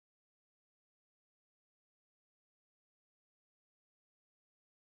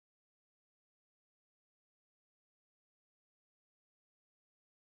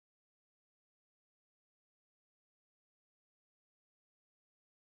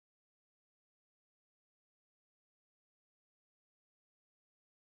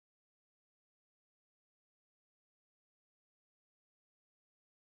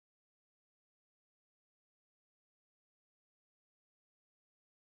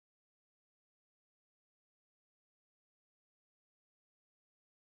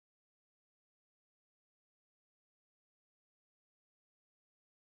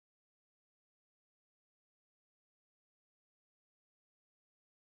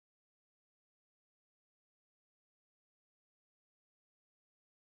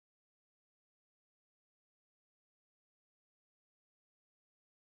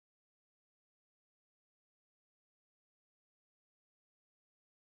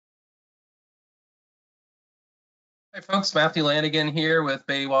Hi folks, Matthew Lanigan here with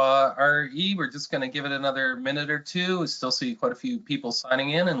BayWa RE. We're just going to give it another minute or two. We still see quite a few people signing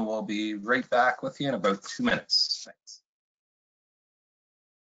in, and we'll be right back with you in about 2 minutes. Thanks.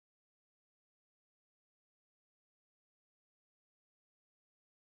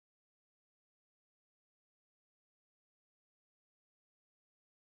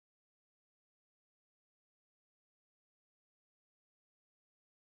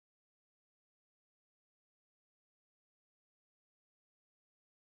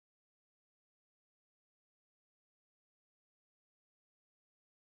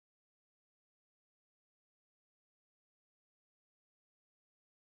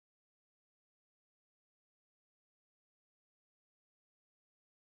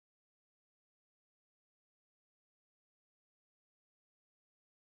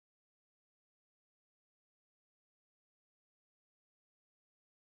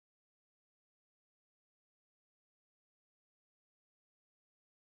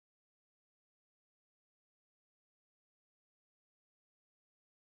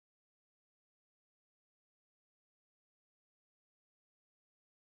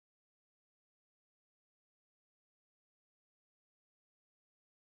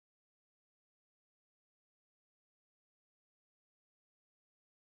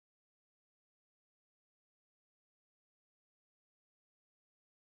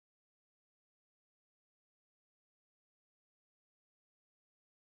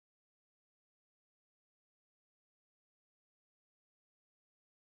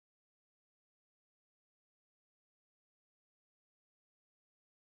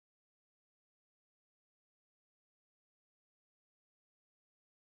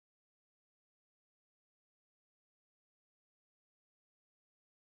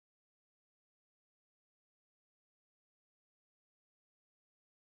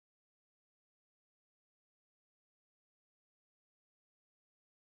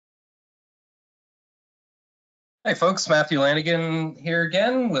 Hi folks, Matthew Lanigan here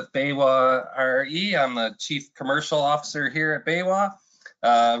again with BayWa RE. I'm the Chief Commercial Officer here at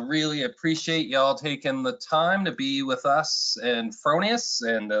BayWa. Really appreciate y'all taking the time to be with us and Fronius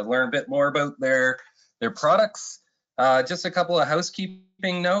and learn a bit more about their products. Just a couple of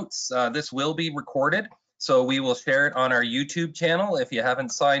housekeeping notes. This will be recorded, so we will share it on our YouTube channel. If you haven't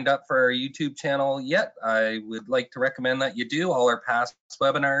signed up for our YouTube channel yet, I would like to recommend that you do. All our past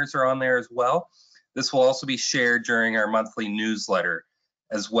webinars are on there as well. This will also be shared during our monthly newsletter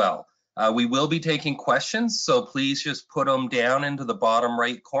as well. We will be taking questions, so please just put them down into the bottom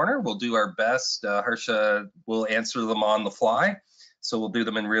right corner. We'll do our best. Harsha will answer them on the fly, so we'll do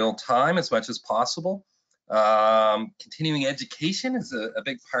them in real time as much as possible. Continuing education is a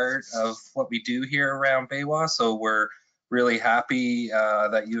big part of what we do here around BayWa, so we're really happy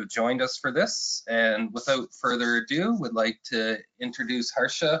that you have joined us for this. And without further ado, would like to introduce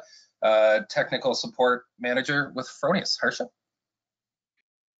Harsha, Technical Support Manager with Fronius. Harsha.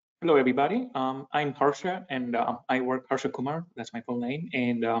 Hello, everybody. I'm Harsha, and I work Harsha Kumar. That's my full name,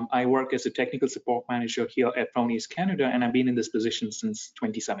 and I work as a Technical Support Manager here at Fronius Canada, and I've been in this position since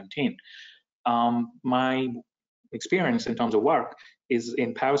 2017. My experience in terms of work is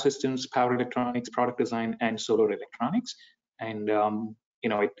in power systems, power electronics, product design, and solar electronics, and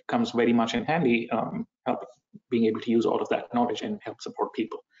it comes very much in handy, help being able to use all of that knowledge and help support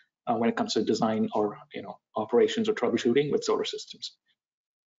people when it comes to design or operations or troubleshooting with solar systems.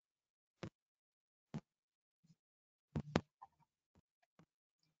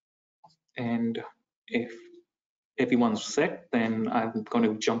 And if everyone's set, then I'm going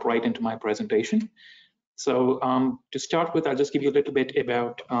to jump right into my presentation. So to start with, I'll just give you a little bit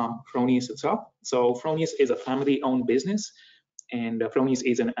about Fronius itself. So Fronius is a family-owned business, and Fronius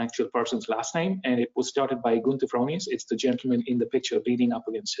is an actual person's last name, and it was started by Gunther Fronius. It's the gentleman in the picture leaning up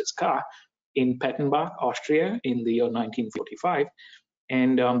against his car in Pettenbach, Austria in the year 1945.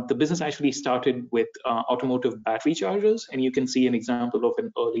 And the business actually started with automotive battery chargers, and you can see an example of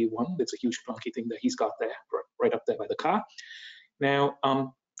an early one. It's a huge clunky thing that he's got there, right up there by the car. Now,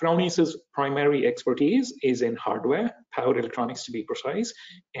 Fronius's primary expertise is in hardware, power electronics to be precise,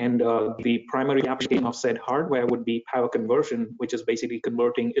 and the primary application of said hardware would be power conversion, which is basically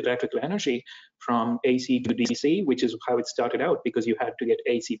converting electrical energy from AC to DC, which is how it started out, because you had to get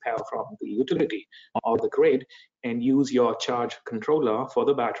AC power from the utility or the grid and use your charge controller for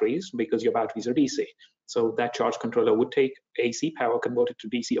the batteries because your batteries are DC. So that charge controller would take AC power, convert it to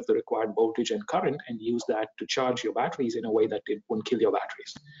DC of the required voltage and current, and use that to charge your batteries in a way that it wouldn't kill your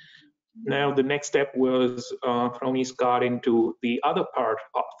batteries. Now, the next step was Fronius got into the other part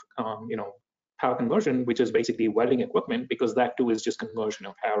of, power conversion, which is basically welding equipment, because that too is just conversion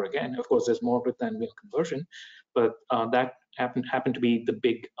of power again. Of course, there's more of it than mere conversion, but that happened to be the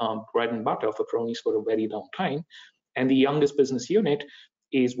big bread and butter for Fronius for a very long time. And the youngest business unit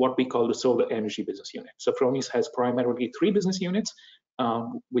is what we call the solar energy business unit. So Fronius has primarily 3 business units,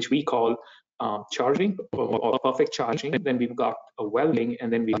 which we call charging or perfect charging. Then we've got welding,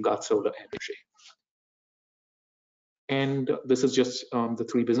 and then we've got solar energy. And this is just the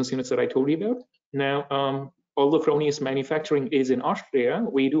 3 business units that I told you about. Now, although Fronius manufacturing is in Austria,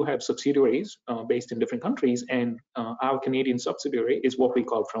 we do have subsidiaries based in different countries, and our Canadian subsidiary is what we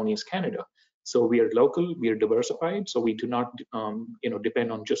call Fronius Canada. So we are local, we are diversified, so we do not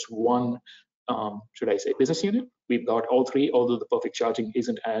depend on just one, should I say, business unit. We've got all 3, although the perfect charging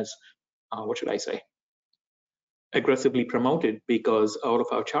isn't as, what should I say, aggressively promoted, because all of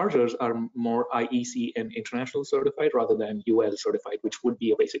our chargers are more IEC and international certified rather than UL certified, which would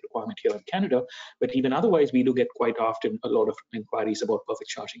be a basic requirement here in Canada. But even otherwise, we do get quite often a lot of inquiries about perfect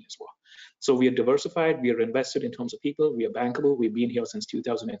charging as well. So we are diversified, we are invested in terms of people, we are bankable, we've been here since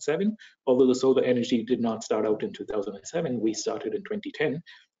 2007. Although the solar energy did not start out in 2007, we started in 2010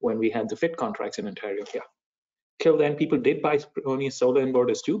 when we had the FIT contracts in Ontario here. Till then, people did buy Fronius solar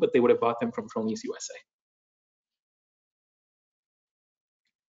inverters too, but they would have bought them from Fronius USA.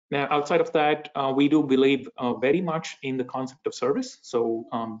 Now, outside of that, we do believe very much in the concept of service. So,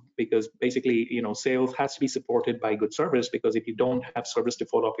 because basically, sales has to be supported by good service, because if you don't have service to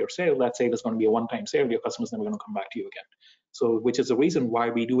follow up your sale, that sale is going to be a one-time sale. Your customer's never going to come back to you again. So, which is the reason why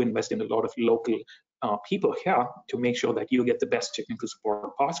we do invest in a lot of local people here to make sure that you get the best technical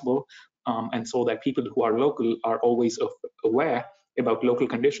support possible, and so that people who are local are always aware about local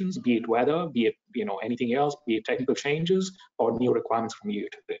conditions, be it weather, be it anything else, be it technical changes or new requirements from your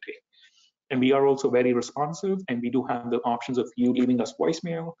utility. And we are also very responsive, and we do have the options of you leaving us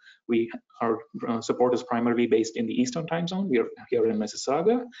voicemail. Our support is primarily based in the Eastern time zone. We are here in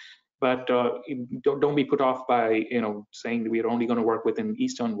Mississauga, but don't be put off by saying that we are only going to work within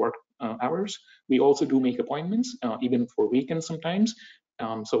Eastern work hours. We also do make appointments, even for weekends sometimes.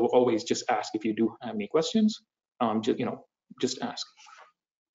 So always just ask if you do have any questions. Just ask.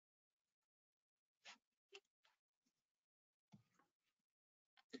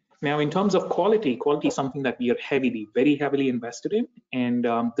 Now, in terms of quality is something that we are very heavily invested in. And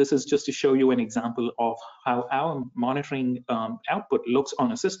this is just to show you an example of how our monitoring output looks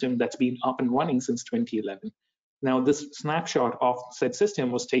on a system that's been up and running since 2011. Now, this snapshot of said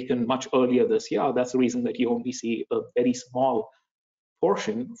system was taken much earlier this year. That's the reason that you only see a very small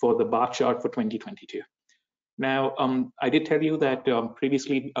portion for the bar chart for 2022. Now, I did tell you that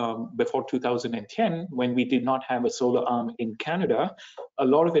previously, before 2010, when we did not have a solar arm in Canada, a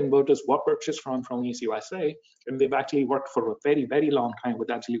lot of inverters were purchased from Fronius USA, and they've actually worked for a very, very long time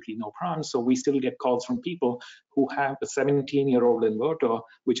with absolutely no problems. So we still get calls from people who have a 17-year-old inverter,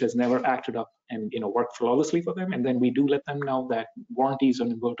 which has never acted up and worked flawlessly for them. And then we do let them know that warranties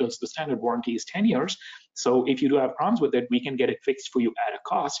on inverters, the standard warranty is 10 years. So if you do have problems with it, we can get it fixed for you at a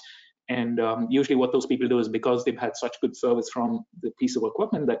cost. And usually what those people do is, because they've had such good service from the piece of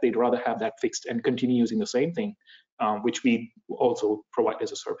equipment, that they'd rather have that fixed and continue using the same thing, which we also provide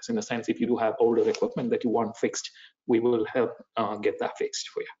as a service. In a sense, if you do have older equipment that you want fixed, we will help get that fixed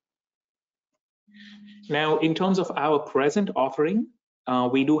for you. Now, in terms of our present offering,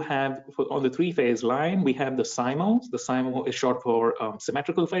 we do have, on the 3-phase line, we have the SIMO. The SIMO is short for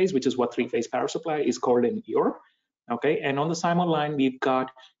symmetrical phase, which is what 3-phase power supply is called in Europe. Okay, and on the SIMO line, we've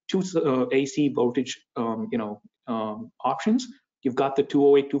got 2 AC voltage options. You've got the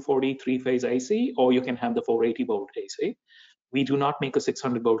 208, 240 3-phase AC, or you can have the 480 volt AC. We do not make a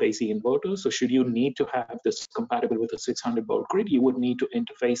 600 volt AC inverter, so should you need to have this compatible with a 600 volt grid, you would need to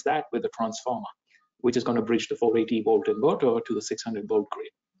interface that with a transformer, which is going to bridge the 480 volt inverter to the 600 volt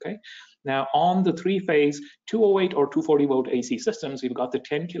grid. Okay. Now, on the 3-phase 208 or 240 volt AC systems, we've got the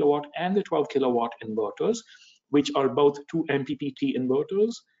 10 kilowatt and the 12 kilowatt inverters, which are both 2 MPPT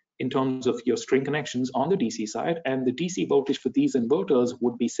inverters in terms of your string connections on the DC side, and the DC voltage for these inverters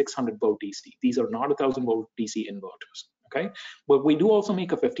would be 600 volt DC. These are not 1000 volt DC inverters, okay? But we do also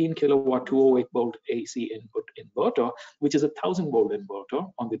make a 15 kilowatt 208 volt AC input inverter, which is a 1000 volt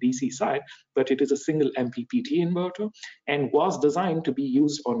inverter on the DC side, but it is a single MPPT inverter and was designed to be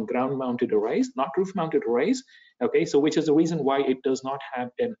used on ground mounted arrays, not roof mounted arrays, okay? So which is the reason why it does not have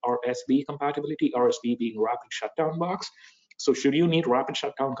an RSB compatibility, RSB being rapid shutdown box. So should you need rapid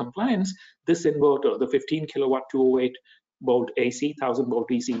shutdown compliance, this inverter, the 15 kilowatt 208 volt AC 1000 volt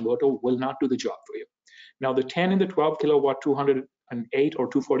DC inverter, will not do the job for you. Now the 10 and the 12 kilowatt 208 or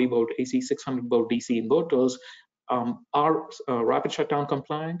 240 volt AC 600 volt DC inverters are rapid shutdown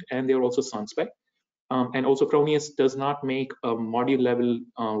compliant, and they're also sunspec. And also Fronius does not make a module level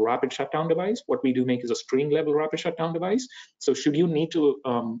rapid shutdown device. What we do make is a string level rapid shutdown device. So should you need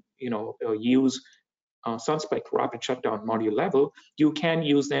to use sunspec rapid shutdown module level, you can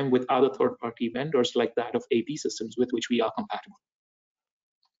use them with other third-party vendors like that of AP systems with which we are compatible.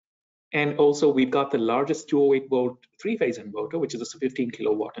 And also we've got the largest 208 volt three-phase inverter, which is a 15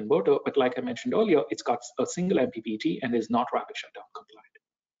 kilowatt inverter. But like I mentioned earlier, it's got a single MPPT and is not rapid shutdown compliant.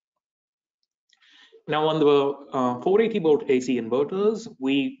 Now on the 480 volt AC inverters,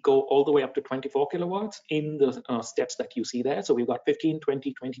 we go all the way up to 24 kilowatts in the steps that you see there. So we've got 15,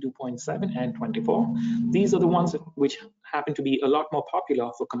 20, 22.7, and 24. These are the ones which happen to be a lot more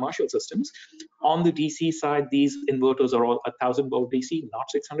popular for commercial systems. On the DC side, these inverters are all 1000 volt DC, not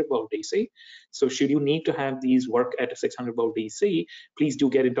 600 volt DC. So should you need to have these work at a 600 volt DC, please do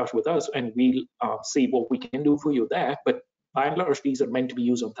get in touch with us and we'll see what we can do for you there. But by and large, these are meant to be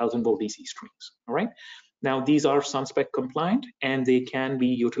used on 1000 volt DC strings, all right? Now, these are sunspec compliant and they can be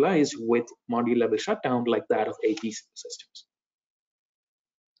utilized with module level shutdown like that of AP systems.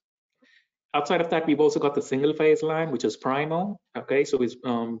 Outside of that, we've also got the single phase line, which is Primo, okay? So it's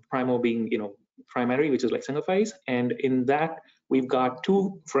Primo being, primary, which is like single phase. And in that, we've got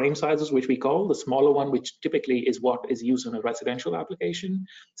two frame sizes, which we call the smaller one, which typically is what is used in a residential application,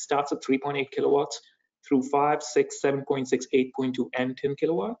 starts at 3.8 kilowatts, through 5, 6, 7.6, 8.2, and 10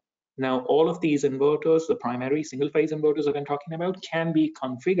 kilowatt. Now, all of these inverters, the primary single-phase inverters that I'm talking about, can be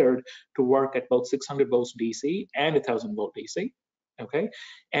configured to work at both 600 volts DC and 1000 volt DC, okay?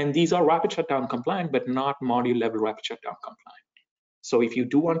 And these are rapid shutdown compliant, but not module level rapid shutdown compliant. So if you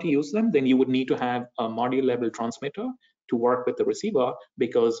do want to use them, then you would need to have a module level transmitter to work with the receiver,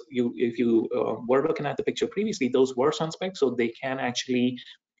 because if you were looking at the picture previously, those were sunspec, so they can actually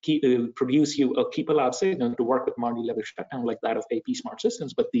produce you a keep allowed signal to work with module level shutdown like that of AP smart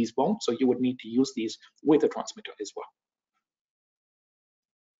systems, but these won't, so you would need to use these with a transmitter as well.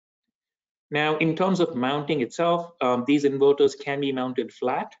 Now, in terms of mounting itself, these inverters can be mounted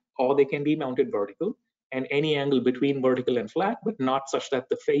flat or they can be mounted vertical, and any angle between vertical and flat, but not such that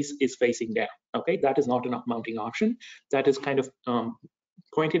the face is facing down, okay? That is not a mounting option. That is kind of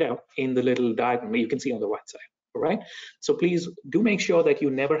pointed out in the little diagram you can see on the right side. All right, so please do make sure that you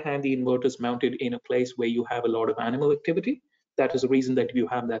never have the inverters mounted in a place where you have a lot of animal activity. That is the reason that you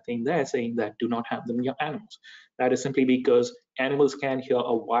have that thing there saying that do not have them near animals. That is simply because animals can hear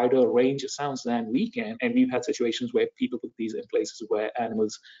a wider range of sounds than we can, and we've had situations where people put these in places where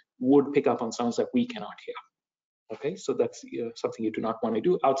animals would pick up on sounds that we cannot hear. Okay, so that's something you do not want to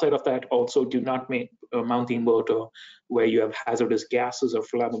do. Outside of that, also do not mount the inverter where you have hazardous gases or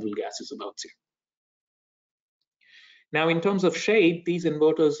flammable gases about you. Now, in terms of shade, these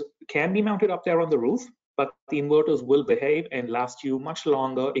inverters can be mounted up there on the roof, but the inverters will behave and last you much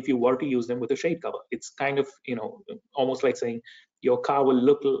longer if you were to use them with a shade cover. It's kind of, almost like saying your car will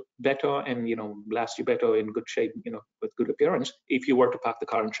look better and, last you better in good shape, with good appearance if you were to park the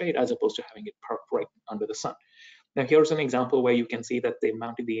car in shade as opposed to having it parked right under the sun. Now, here's an example where you can see that they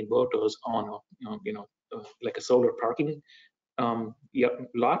mounted the inverters on, like a solar parking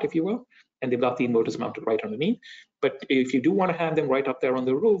lot, if you will, and they've got the inverters mounted right underneath. But if you do want to have them right up there on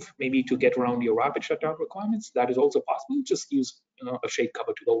the roof, maybe to get around your rapid shutdown requirements, that is also possible. Just use a shade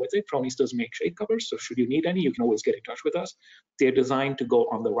cover to go with it. Fronius does make shade covers, so should you need any, you can always get in touch with us. They're designed to go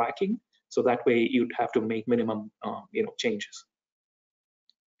on the racking, so that way you'd have to make minimum changes.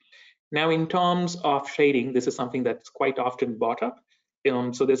 Now, in terms of shading, this is something that's quite often brought up.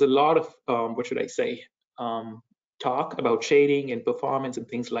 So there's a lot of, talk about shading and performance and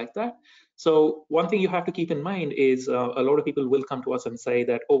things like that. So one thing you have to keep in mind is a lot of people will come to us and say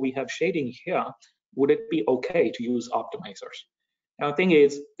that, oh, we have shading here. Would it be okay to use optimizers? Now, the thing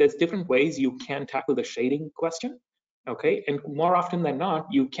is, there's different ways you can tackle the shading question. Okay, and more often than not,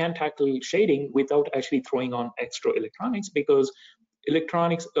 you can tackle shading without actually throwing on extra electronics, because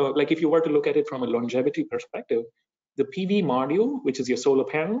electronics, like if you were to look at it from a longevity perspective, the PV module, which is your solar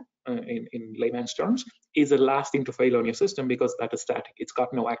panel in layman's terms, is the last thing to fail on your system because that is static. It's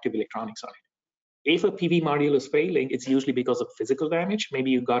got no active electronics on it. If a PV module is failing, it's usually because of physical damage.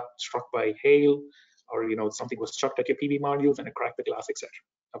 Maybe you got struck by hail, or something was chucked at your PV modules and it cracked the glass, etc.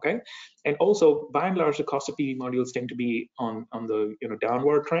 Okay, and also by and large, the cost of PV modules tend to be on the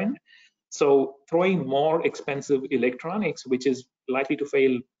downward trend. So throwing more expensive electronics, which is likely to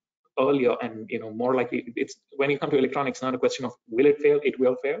fail earlier and more likely, it's when you come to electronics, not a question of will it fail, it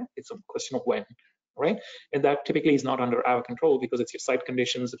will fail. It's a question of when, right? And that typically is not under our control because it's your site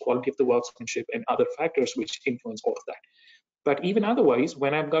conditions, the quality of the workmanship, and other factors which influence all of that. But even otherwise,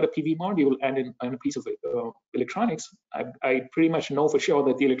 when I've got a PV module and a piece of electronics, I pretty much know for sure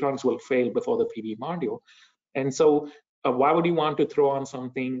that the electronics will fail before the PV module. And so why would you want to throw on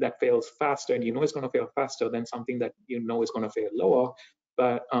something that fails faster and you know it's going to fail faster than something that you know is going to fail lower?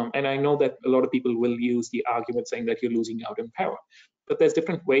 But and I know that a lot of people will use the argument saying that you're losing out in power. But there's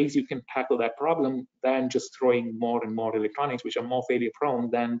different ways you can tackle that problem than just throwing more and more electronics, which are more failure prone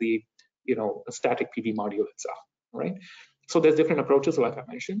than the a static PV module itself, right? So there's different approaches, like I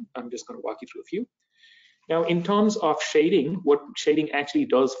mentioned. I'm just going to walk you through a few. Now, in terms of shading, what shading actually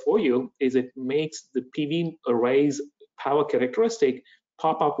does for you is it makes the PV array's power characteristic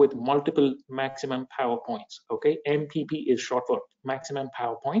pop up with multiple maximum power points. Okay, MPP is short for maximum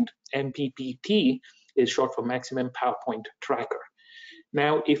power point. MPPT is short for maximum power point tracker.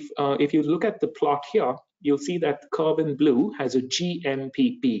 Now, if you look at the plot here, you'll see that the curve in blue has a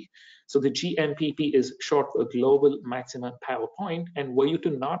GMPP. So the GMPP is short for global maximum power point, and were you to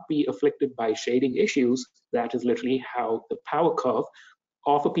not be afflicted by shading issues, that is literally how the power curve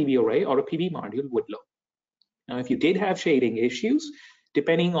of a PV array or a PV module would look. Now, if you did have shading issues,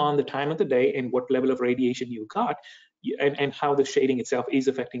 depending on the time of the day and what level of radiation you got, and how the shading itself is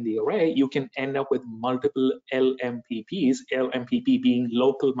affecting the array, you can end up with multiple LMPPs, LMPP being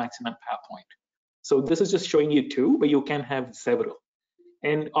local maximum power point. So this is just showing you two, but you can have several.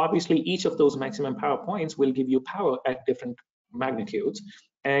 And obviously, each of those maximum power points will give you power at different magnitudes.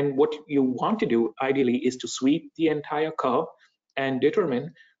 And what you want to do, ideally, is to sweep the entire curve and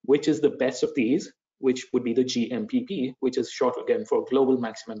determine which is the best of these, which would be the GMPP, which is short again for global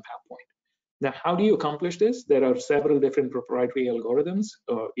maximum power point. Now, how do you accomplish this? There are several different proprietary algorithms,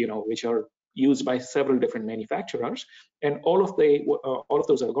 which are used by several different manufacturers, and all of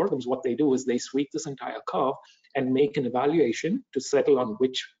those algorithms, what they do is they sweep this entire curve and make an evaluation to settle on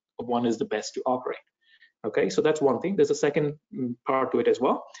which one is the best to operate. Okay, so that's one thing. There's a second part to it as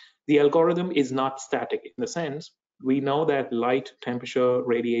well. The algorithm is not static in the sense we know that light, temperature,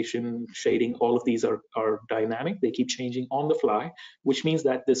 radiation, shading, all of these are dynamic. They keep changing on the fly, which means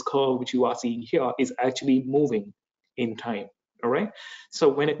that this curve which you are seeing here is actually moving in time. All right. So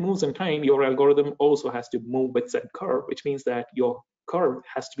when it moves in time, your algorithm also has to move with that curve, which means that your curve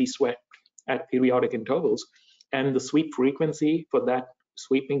has to be swept at periodic intervals. And the sweep frequency for that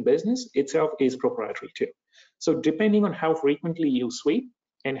sweeping business itself is proprietary too. So depending on how frequently you sweep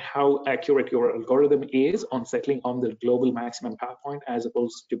and how accurate your algorithm is on settling on the global maximum power point as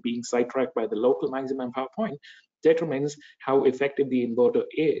opposed to being sidetracked by the local maximum power point determines how effective the inverter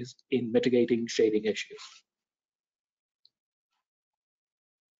is in mitigating shading issues.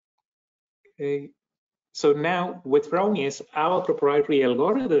 Okay. So now with Fronius, our proprietary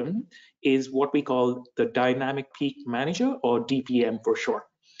algorithm is what we call the Dynamic Peak Manager, or DPM for short.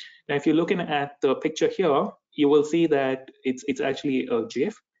 Now, if you're looking at the picture here, you will see that it's actually a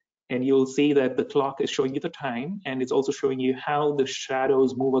GIF, and you'll see that the clock is showing you the time, and it's also showing you how the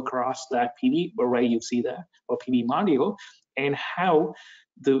shadows move across that PV array you see there, or PV module, and how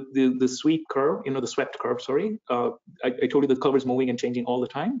the sweep curve, the swept curve, sorry, I told you the curve is moving and changing all the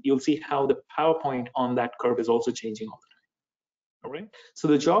time. You'll see how the power point on that curve is also changing all the time. All right. So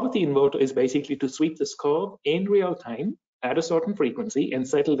the job of the inverter is basically to sweep this curve in real time at a certain frequency and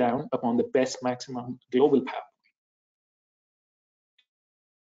settle down upon the best maximum global power.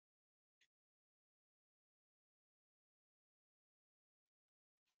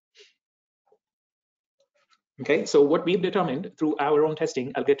 Okay, so what we've determined through our own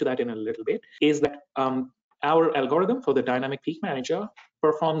testing, I'll get to that in a little bit, is that our algorithm for the Dynamic Peak Manager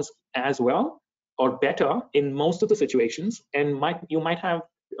performs as well or better in most of the situations, and you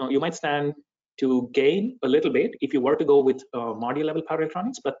might stand to gain a little bit if you were to go with module level power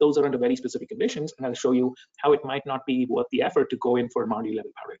electronics, but those are under very specific conditions, and I'll show you how it might not be worth the effort to go in for module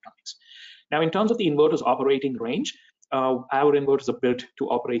level power electronics. Now, in terms of the inverter's operating range, our inverters are built to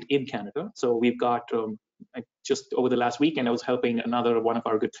operate in Canada. So we've got, just over the last weekend, I was helping another one of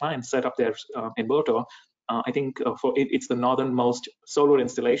our good clients set up their inverter. I think it's the northernmost solar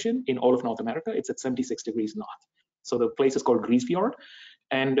installation in all of North America. It's at 76 degrees north. So the place is called Griesfjord.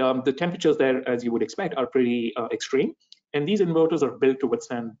 And the temperatures there, as you would expect, are pretty extreme. And these inverters are built to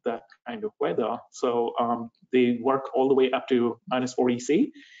withstand that kind of weather. So they work all the way up to -4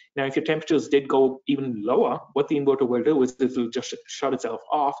 EC. Now, if your temperatures did go even lower, what the inverter will do is it will just shut itself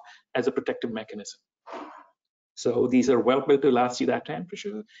off as a protective mechanism. So these are well built to last you that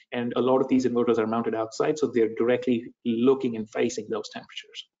temperature. And a lot of these inverters are mounted outside, so they're directly looking and facing those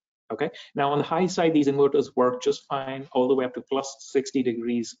temperatures. Okay. Now, on the high side, these inverters work just fine all the way up to +60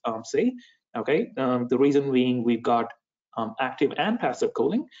 degrees C. Okay. The reason being, we've got active and passive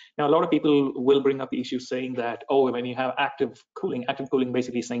cooling. Now, a lot of people will bring up the issue saying that, oh, when you have active cooling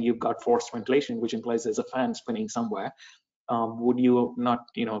basically saying you've got forced ventilation, which implies there's a fan spinning somewhere. Would you not,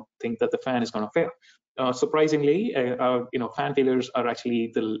 think that the fan is going to fail? Surprisingly, fan failures are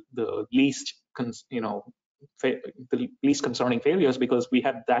actually the least, the least concerning failures, because we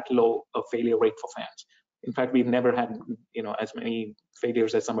have that low a failure rate for fans. In fact, we've never had, as many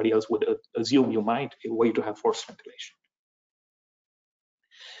failures as somebody else would assume you might, were you to have forced ventilation.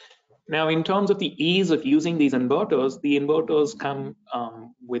 Now, in terms of the ease of using these inverters, the inverters come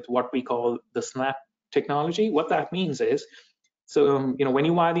with what we call the snap technology. What that means is, so when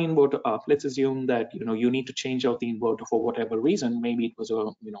you wire the inverter up, let's assume that you need to change out the inverter for whatever reason. Maybe it was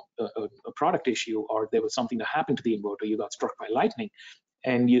a product issue, or there was something that happened to the inverter. You got struck by lightning,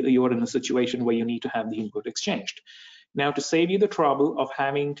 and you are in a situation where you need to have the inverter exchanged. Now, to save you the trouble of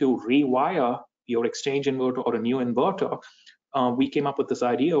having to rewire your exchange inverter or a new inverter, we came up with this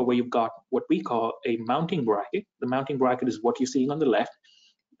idea where you've got what we call a mounting bracket. The mounting bracket is what you're seeing on the left.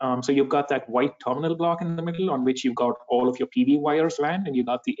 So you've got that white terminal block in the middle on which you've got all of your PV wires land, and you've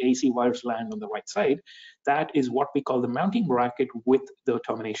got the AC wires land on the right side. That is what we call the mounting bracket with the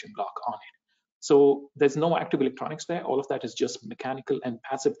termination block on it. So there's no active electronics there. All of that is just mechanical and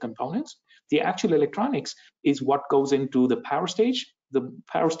passive components. The actual electronics is what goes into the power stage. The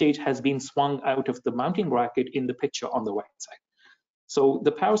power stage has been swung out of the mounting bracket in the picture on the right side. So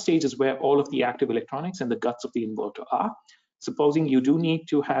the power stage is where all of the active electronics and the guts of the inverter are. Supposing you do need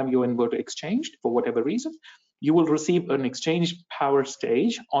to have your inverter exchanged for whatever reason, you will receive an exchange power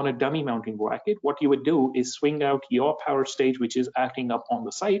stage on a dummy mounting bracket. What you would do is swing out your power stage, which is acting up on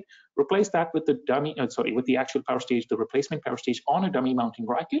the site, replace that with the dummy, with the actual power stage, the replacement power stage on a dummy mounting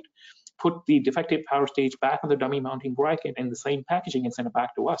bracket, put the defective power stage back on the dummy mounting bracket in the same packaging and send it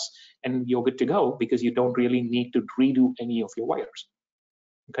back to us. And you're good to go, because you don't really need to redo any of your wires.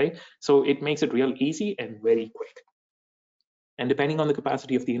 Okay, so it makes it real easy and very quick. And depending on the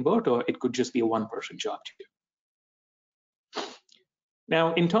capacity of the inverter, it could just be a one-person job to do.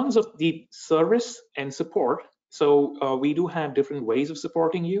 Now, in terms of the service and support, so we do have different ways of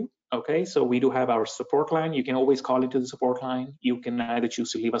supporting you. Okay, so we do have our support line. You can always call into the support line. You can either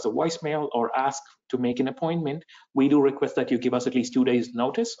choose to leave us a voicemail or ask to make an appointment. We do request that you give us at least 2 days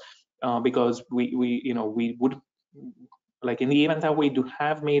notice, because we would, like in the event that we do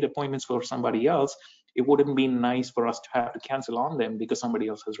have made appointments for somebody else, it wouldn't be nice for us to have to cancel on them because somebody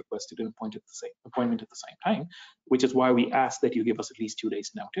else has requested an appointment at the same time, which is why we ask that you give us at least 2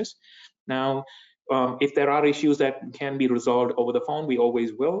 days notice. Now, if there are issues that can be resolved over the phone, we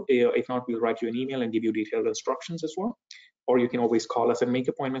always will. If not, we'll write you an email and give you detailed instructions as well. Or you can always call us and make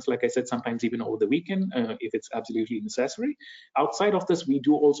appointments, like I said, sometimes even over the weekend, if it's absolutely necessary. Outside of this, we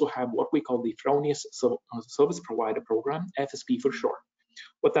do also have what we call the Fronius Service Provider Program, FSP for short.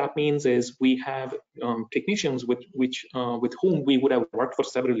 What that means is we have technicians with whom we would have worked for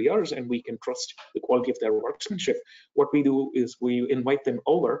several years, and we can trust the quality of their workmanship. What we do is we invite them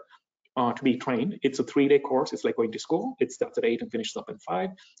over to be trained. It's a 3-day course. It's like going to school. It starts at 8 and finishes up at 5.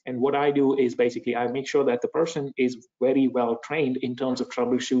 And what I do is basically I make sure that the person is very well trained in terms of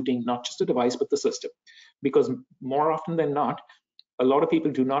troubleshooting, not just the device, but the system. Because more often than not, a lot of people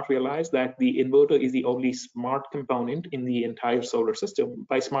do not realize that the inverter is the only smart component in the entire solar system.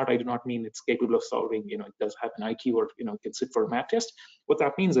 By smart, I do not mean it's capable of solving, it does have an IQ or, can sit for a math test. What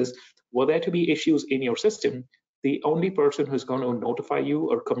that means is, were there to be issues in your system, the only person who's going to notify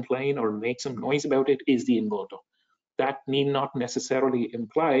you or complain or make some noise about it is the inverter. That need not necessarily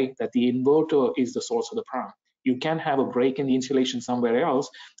imply that the inverter is the source of the problem. You can have a break in the insulation somewhere else,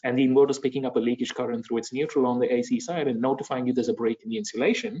 and the inverter is picking up a leakage current through its neutral on the AC side and notifying you there's a break in the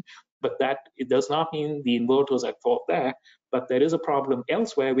insulation. But that it does not mean the inverter is at fault there, but there is a problem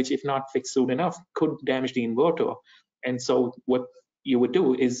elsewhere, which if not fixed soon enough, could damage the inverter. And so what you would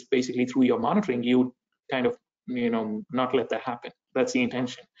do is basically through your monitoring, you kind of, not let that happen. That's the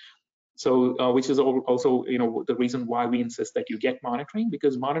intention. So, which is also, the reason why we insist that you get monitoring,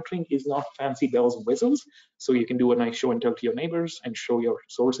 because monitoring is not fancy bells and whistles. So you can do a nice show and tell to your neighbors and show your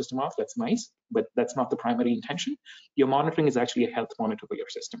solar system off. That's nice, but that's not the primary intention. Your monitoring is actually a health monitor for your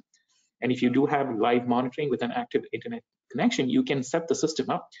system. And if you do have live monitoring with an active internet connection, you can set the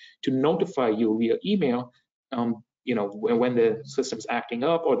system up to notify you via email, when the system's acting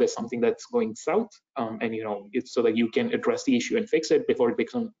up or there's something that's going south, and it's so that you can address the issue and fix it before it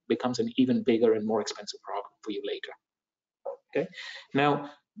becomes an even bigger and more expensive problem for you later. Okay.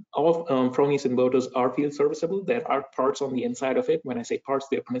 Now, all Fronius inverters are field serviceable. There are parts on the inside of it. When I say parts,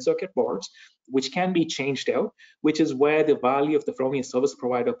 they're printed circuit boards, which can be changed out, which is where the value of the Fronius service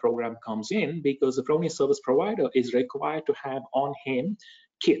provider program comes in, because the Fronius service provider is required to have on him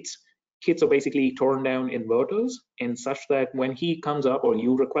kits. Kits are basically torn down inverters, and such that when he comes up or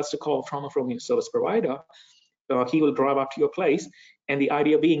you request a call from a Fronius service provider, he will drive up to your place, and the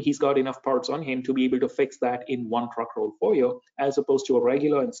idea being he's got enough parts on him to be able to fix that in one truck roll for you, as opposed to a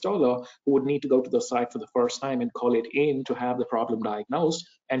regular installer who would need to go to the site for the first time and call it in to have the problem diagnosed.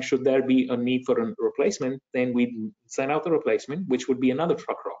 And should there be a need for a replacement, then we'd send out the replacement, which would be another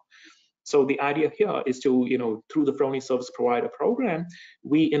truck roll. So the idea here is to, through the Fronius service provider program,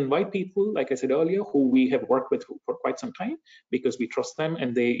 we invite people, like I said earlier, who we have worked with for quite some time, because we trust them,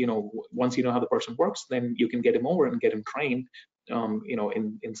 and they, once you know how the person works, then you can get him over and get him trained,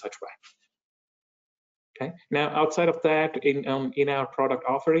 in such way. Okay. Now, outside of that, in our product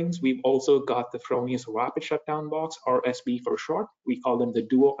offerings, we've also got the Fronius Rapid Shutdown Box, or SB for short. We call them the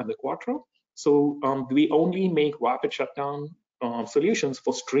Duo and the Quattro. So we only make rapid shutdown solutions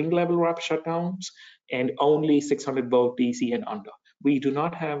for string level rapid shutdowns, and only 600 volt DC and under. We do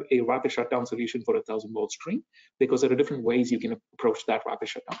not have a rapid shutdown solution for 1000 volt string, because there are different ways you can approach that rapid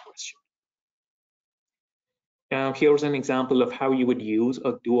shutdown question. Now, here's an example of how you would use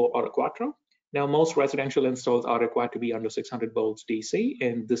a Duo or a Quattro. Now, most residential installs are required to be under 600 volts DC,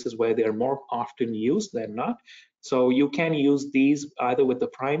 and this is where they're more often used than not. So you can use these either with the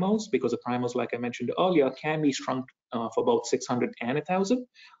Primos, because the Primos, like I mentioned earlier, can be strung for both 600 and 1000,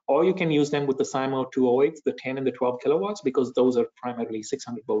 or you can use them with the Simo 208s, the 10 and the 12 kilowatts, because those are primarily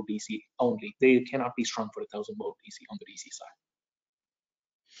 600 volt DC only. They cannot be strung for 1000 volt DC on the DC side.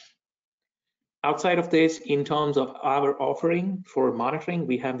 Outside of this, in terms of our offering for monitoring,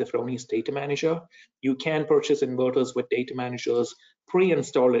 we have the Fronius Data Manager. You can purchase inverters with data managers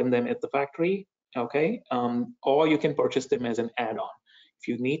pre-installed in them at the factory, okay? Or you can purchase them as an add-on. If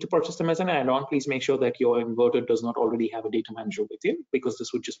you need to purchase them as an add-on, please make sure that your inverter does not already have a data manager with you, because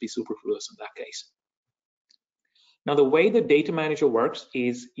this would just be superfluous in that case. Now, the way the data manager works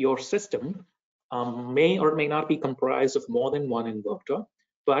is your system may or may not be comprised of more than one inverter,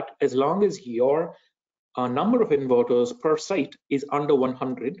 but as long as your number of inverters per site is under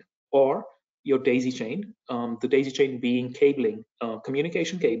 100, or your daisy chain, the daisy chain being cabling,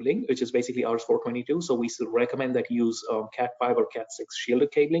 communication cabling, which is basically RS-422. So we recommend that you use Cat5 or Cat6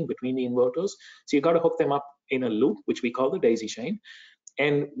 shielded cabling between the inverters. So you got to hook them up in a loop, which we call the daisy chain.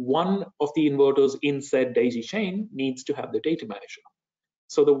 And one of the inverters in said daisy chain needs to have the data manager.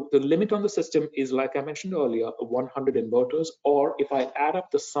 So the limit on the system is, like I mentioned earlier, 100 inverters, or if I add up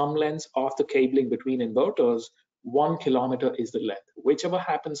the sum lengths of the cabling between inverters, 1 kilometer is the length. Whichever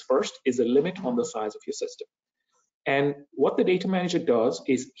happens first is the limit on the size of your system. And what the data manager does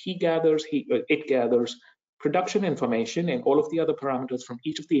is it gathers production information and all of the other parameters from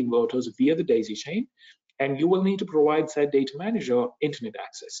each of the inverters via the daisy chain, and you will need to provide said data manager internet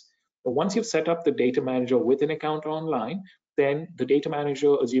access. But once you've set up the data manager with an account online, then the data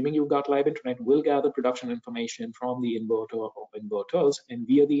manager, assuming you've got live internet, will gather production information from the inverter or inverters, and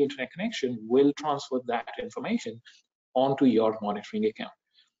via the internet connection will transfer that information onto your monitoring account.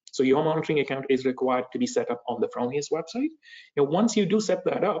 So your monitoring account is required to be set up on the Fronius website. Now, once you do set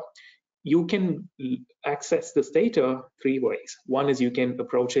that up, you can access this data 3 ways. One is you can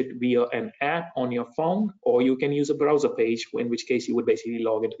approach it via an app on your phone, or you can use a browser page, in which case you would basically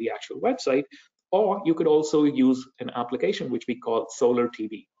log into the actual website, or you could also use an application which we call Solar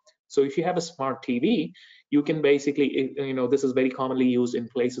TV. So if you have a smart TV, you can basically, this is very commonly used in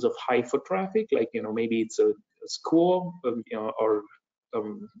places of high foot traffic, like, maybe it's a school, or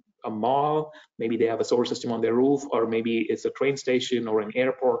a mall, maybe they have a solar system on their roof, or maybe it's a train station or an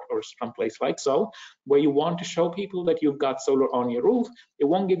airport or someplace like so, where you want to show people that you've got solar on your roof. It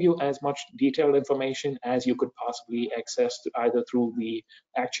won't give you as much detailed information as you could possibly access either through the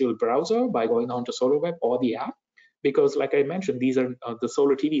actual browser by going on to SolarWeb or the app, because like I mentioned, these are the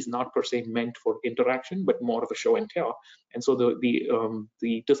Solar TV is not per se meant for interaction, but more of a show and tell, and so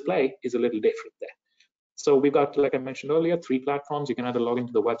the display is a little different there. So we've got, like I mentioned earlier, 3 platforms. You can either log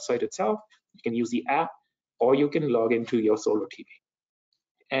into the website itself, you can use the app, or you can log into your Solar TV.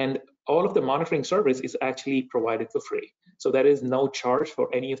 And all of the monitoring service is actually provided for free. So there is no charge for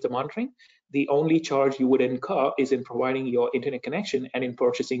any of the monitoring. The only charge you would incur is in providing your internet connection and in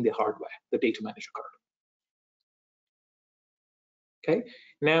purchasing the hardware, the data manager card. Okay,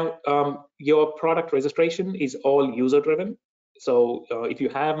 now your product registration is all user driven. So if you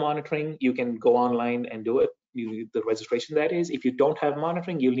have monitoring, you can go online and do it. The registration, that is. If you don't have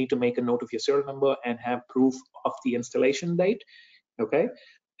monitoring, you'll need to make a note of your serial number and have proof of the installation date. Okay,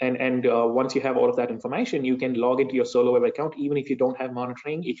 Once you have all of that information, you can log into your SolarWeb account, even if you don't have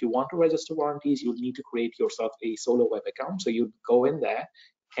monitoring. If you want to register warranties, you need to create yourself a SolarWeb account. So you go in there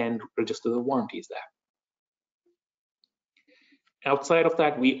and register the warranties there. Outside of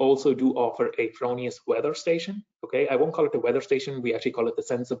that, we also do offer a Fronius weather station. Okay, I won't call it a weather station. We actually call it the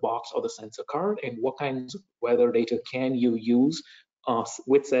sensor box or the sensor card. And what kinds of weather data can you use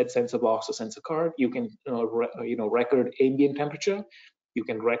with said sensor box or sensor card? You can, record ambient temperature. You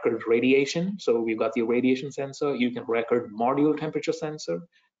can record radiation. So we've got the radiation sensor. You can record module temperature sensor.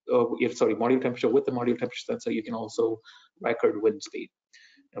 Module temperature with the module temperature sensor. You can also record wind speed.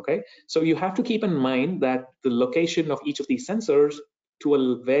 Okay, so you have to keep in mind that the location of each of these sensors to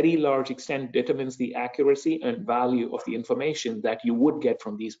a very large extent determines the accuracy and value of the information that you would get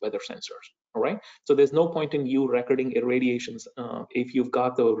from these weather sensors. All right, so there's no point in you recording irradiations if you've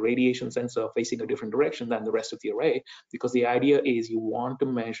got the radiation sensor facing a different direction than the rest of the array, because the idea is you want to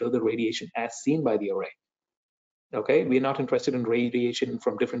measure the radiation as seen by the array. Okay, we're not interested in radiation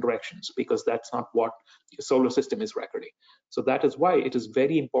from different directions because that's not what your solar system is recording. So that is why it is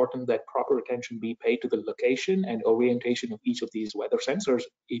very important that proper attention be paid to the location and orientation of each of these weather sensors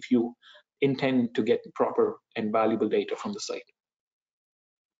if you intend to get proper and valuable data from the site.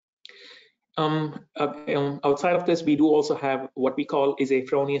 Outside of this, we do also have what we call is a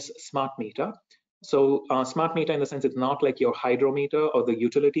Fronius smart meter. So smart meter in the sense it's not like your hydrometer or the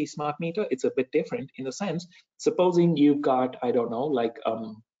utility smart meter. It's a bit different in the sense, supposing you've got, I don't know, like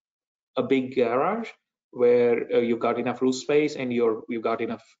a big garage where you've got enough roof space and you've got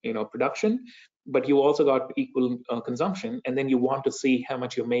enough production, but you also got equal consumption, and then you want to see how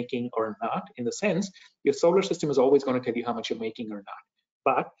much you're making or not. In the sense, your solar system is always going to tell you how much you're making or not.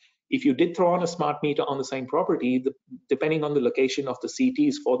 But if you did throw on a smart meter on the same property, depending on the location of the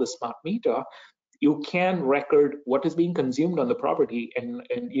CTs for the smart meter, you can record what is being consumed on the property, and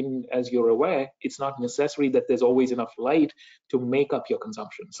as you're aware, it's not necessary that there's always enough light to make up your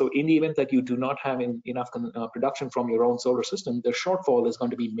consumption. So in the event that you do not have enough production from your own solar system, the shortfall is going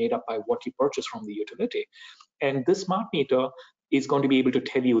to be made up by what you purchase from the utility. And this smart meter is going to be able to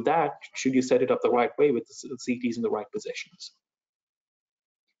tell you that should you set it up the right way with the CTs in the right positions.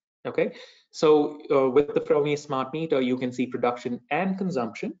 Okay, so with the Fronius smart meter, you can see production and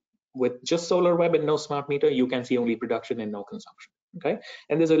consumption. With just SolarWeb and no smart meter, you can see only production and no consumption. Okay,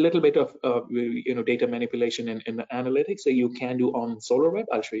 and there's a little bit of data manipulation and analytics that you can do on SolarWeb.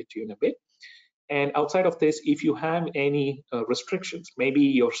 I'll show it to you in a bit. And outside of this, if you have any restrictions, maybe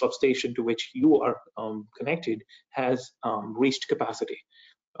your substation to which you are connected has reached capacity,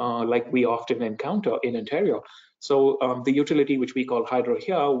 like we often encounter in Ontario. So the utility, which we call Hydro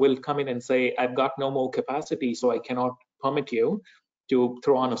here, will come in and say, I've got no more capacity, so I cannot permit you to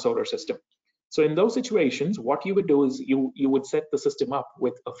throw on a solar system. So in those situations, what you would do is you would set the system up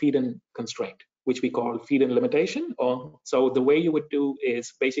with a feed-in constraint, which we call feed-in limitation. So the way you would do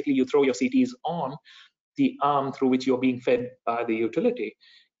is basically you throw your CTs on the arm through which you're being fed by the utility,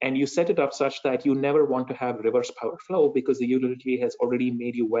 and you set it up such that you never want to have reverse power flow because the utility has already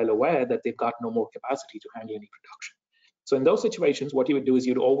made you well aware that they've got no more capacity to handle any production. So in those situations, what you would do is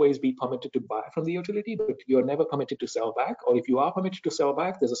you'd always be permitted to buy from the utility, but you're never permitted to sell back, or if you are permitted to sell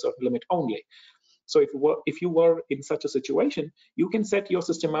back, there's a certain limit only. So if you were in such a situation, you can set your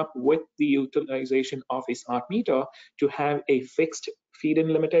system up with the utilization of a smart meter to have a fixed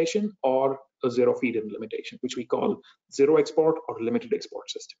feed-in limitation or a zero feed-in limitation, which we call zero export or limited export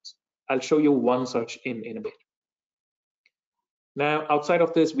systems. I'll show you one such in a bit. Now, outside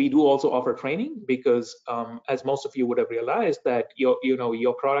of this, we do also offer training because, as most of you would have realized, that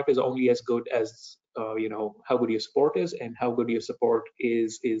your product is only as good as how good your support is, and how good your support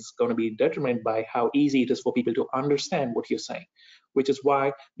is going to be determined by how easy it is for people to understand what you're saying. Which is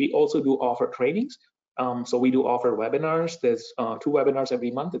why we also do offer trainings. So we do offer webinars. There's 2 webinars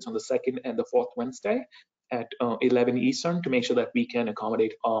every month. It's on the 2nd and the 4th Wednesday at 11 Eastern to make sure that we can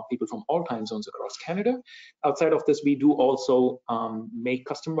accommodate people from all time zones across Canada. Outside of this, we do also make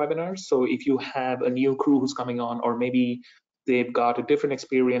custom webinars. So if you have a new crew who's coming on, or maybe they've got a different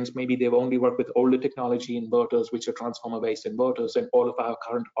experience, maybe they've only worked with older technology inverters, which are transformer-based inverters, and all of our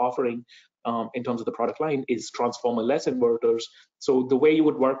current offering in terms of the product line is transformer-less inverters. So the way you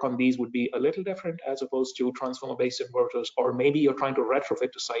would work on these would be a little different as opposed to transformer-based inverters, or maybe you're trying to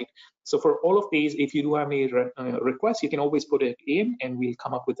retrofit the site. So for all of these, if you do have any requests, you can always put it in and we'll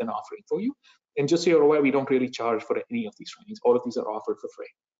come up with an offering for you. And just so you're aware, we don't really charge for any of these trainings. All of these are offered for free.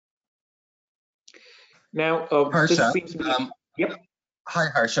 Now, Harsha, this seems to be, yep. Hi,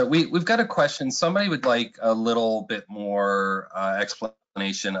 Harsha. We've got a question. Somebody would like a little bit more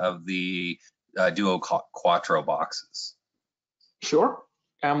explanation of the Duo Quattro boxes. Sure.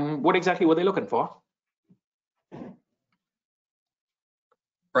 What exactly were they looking for?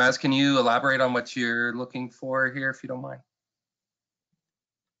 Braz, can you elaborate on what you're looking for here, if you don't mind?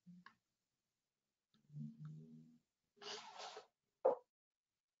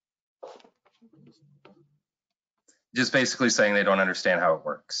 Just basically saying they don't understand how it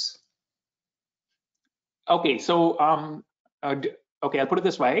works. Okay, so okay, I'll put it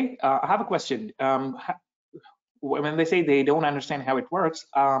this way. I have a question. When they say they don't understand how it works,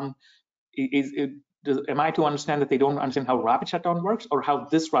 am I to understand that they don't understand how rapid shutdown works, or how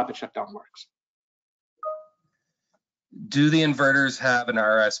this rapid shutdown works? Do the inverters have an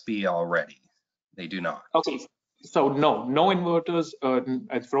RSB already? They do not. Okay, so no inverters,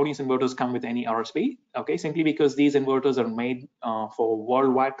 Fronius inverters come with any RSB, okay, simply because these inverters are made for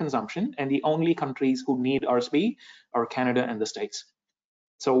worldwide consumption, and the only countries who need RSB are Canada and the States.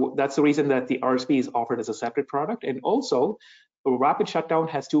 So that's the reason that the RSB is offered as a separate product. And also, a rapid shutdown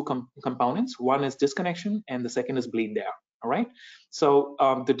has two components. One is disconnection, and the second is bleed down. All right. So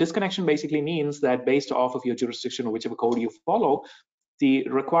the disconnection basically means that based off of your jurisdiction or whichever code you follow, the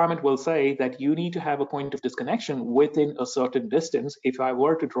requirement will say that you need to have a point of disconnection within a certain distance. If I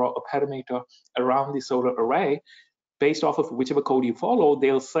were to draw a perimeter around the solar array, based off of whichever code you follow,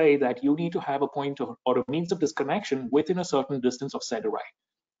 they'll say that you need to have a point of, or a means of disconnection within a certain distance of said array,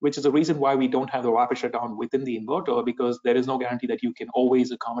 which is the reason why we don't have the rapid shutdown within the inverter, because there is no guarantee that you can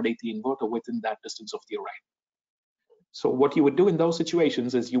always accommodate the inverter within that distance of the array. So what you would do in those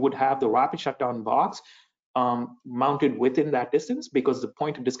situations is you would have the rapid shutdown box mounted within that distance, because the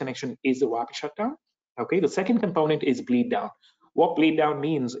point of disconnection is the rapid shutdown. Okay, the second component is bleed down. What bleed down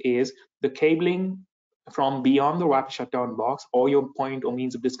means is the cabling from beyond the rapid shutdown box or your point or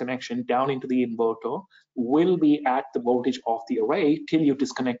means of disconnection down into the inverter will be at the voltage of the array till you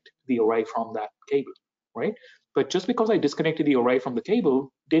disconnect the array from that cable, right? But just because I disconnected the array from the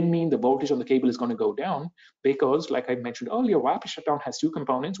cable didn't mean the voltage on the cable is going to go down, because like I mentioned earlier, rapid shutdown has two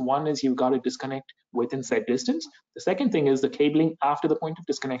components. One is you've got to disconnect within said distance. The second thing is the cabling after the point of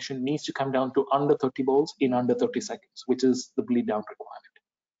disconnection needs to come down to under 30 volts in under 30 seconds, which is the bleed down requirement.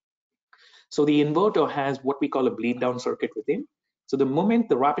 So the inverter has what we call a bleed down circuit within. So the moment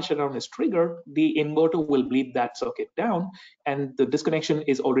the rapid shutdown is triggered, the inverter will bleed that circuit down, and the disconnection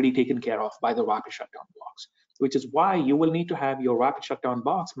is already taken care of by the rapid shutdown box, which is why you will need to have your rapid shutdown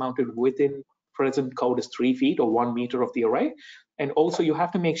box mounted within, present code is 3 feet or 1 meter of the array. And also you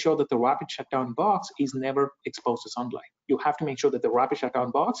have to make sure that the rapid shutdown box is never exposed to sunlight. You have to make sure that the rapid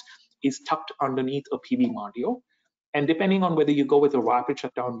shutdown box is tucked underneath a PV module. And depending on whether you go with a rapid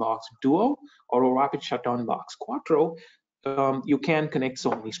shutdown box duo or a rapid shutdown box quattro, you can connect so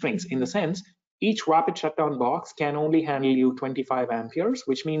many strings. In the sense, each rapid shutdown box can only handle you 25 amperes,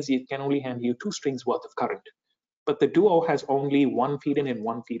 which means it can only handle you 2 strings worth of current. But the duo has only 1 feed in and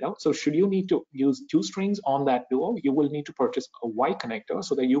 1 feed out. So should you need to use 2 strings on that duo, you will need to purchase a Y connector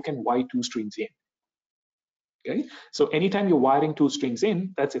so that you can wire 2 strings in. Okay, so anytime you're wiring 2 strings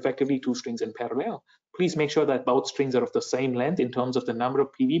in, that's effectively 2 strings in parallel. Please make sure that both strings are of the same length in terms of the number of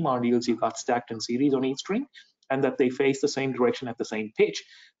PV modules you've got stacked in series on each string, and that they face the same direction at the same pitch.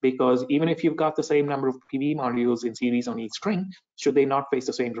 Because even if you've got the same number of PV modules in series on each string, should they not face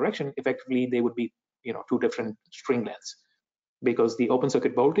the same direction, effectively they would be, 2 different string lengths. Because the open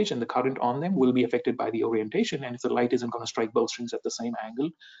circuit voltage and the current on them will be affected by the orientation, and if the light isn't going to strike both strings at the same angle,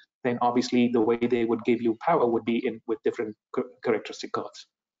 then obviously the way they would give you power would be with different characteristic curves.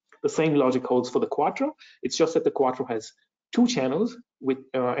 The same logic holds for the quattro. It's just that the quattro has 2 channels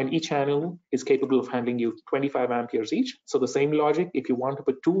and each channel is capable of handling you 25 amperes each. So the same logic, if you want to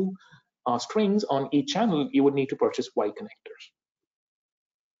put 2 strings on each channel, you would need to purchase Y connectors.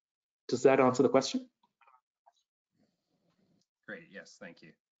 Does that answer the question? Great, yes, thank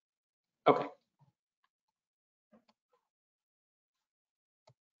you. Okay.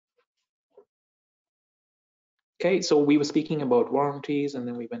 Okay, so we were speaking about warranties, and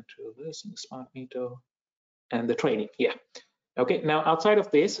then we went to this and the smart meter and the training. Yeah. Okay, now outside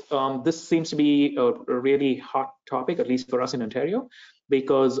of this, this seems to be a really hot topic, at least for us in Ontario,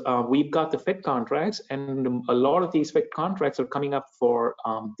 because we've got the FIT contracts, and a lot of these FIT contracts are coming up for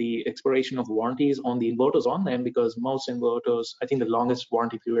the expiration of warranties on the inverters on them, because most inverters, I think the longest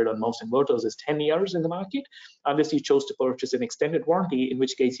warranty period on most inverters is 10 years in the market, unless you chose to purchase an extended warranty, in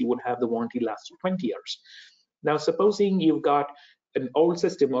which case you would have the warranty last you 20 years. Now, supposing you've got an old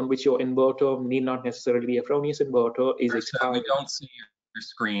system on which your inverter need not necessarily be a Fronius inverter is expired. We don't see your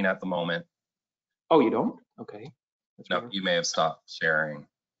screen at the moment. Oh, you don't? Okay. No, you may have stopped sharing.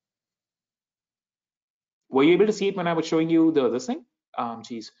 Were you able to see it when I was showing you this thing?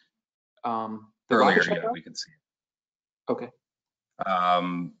 Geez. Earlier, yeah, we could see it. Okay.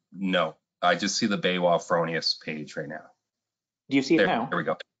 No, I just see the BayWa Fronius page right now. Do you see it now? There we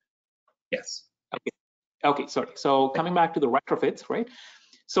go. Yes. Okay, sorry. So coming back to the retrofits, right?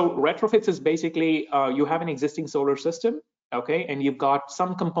 So retrofits is basically you have an existing solar system, okay, and you've got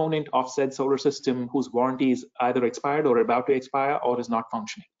some component of said solar system whose warranty is either expired or about to expire or is not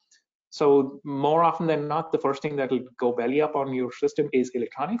functioning. So more often than not, the first thing that will go belly up on your system is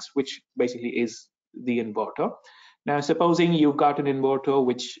electronics, which basically is the inverter. Now, supposing you've got an inverter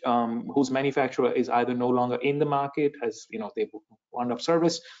which whose manufacturer is either no longer in the market, as you know, they've wound up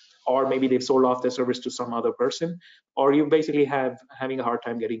service, or maybe they've sold off their service to some other person, or you basically having a hard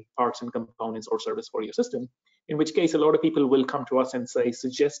time getting parts and components or service for your system. In which case, a lot of people will come to us and say,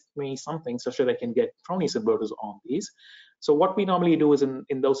 suggest me something such that I can get Fronius inverters on these. So what we normally do is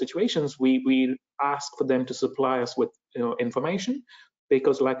in those situations, we ask for them to supply us with information,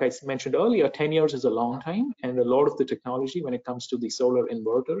 because like I mentioned earlier, 10 years is a long time, and a lot of the technology when it comes to the solar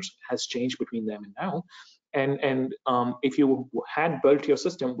inverters has changed between them and now. And if you had built your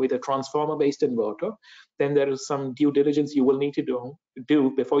system with a transformer-based inverter, then there is some due diligence you will need to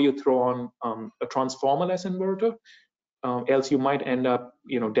do before you throw on a transformer-less inverter, else you might end up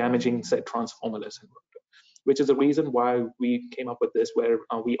damaging said transformer-less inverter. Which is the reason why we came up with this, where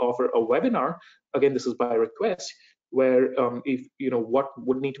we offer a webinar. Again, this is by request, where if what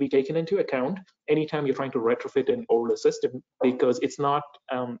would need to be taken into account anytime you're trying to retrofit an older system, because it's not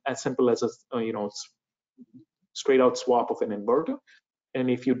as simple as a straight out swap of an inverter.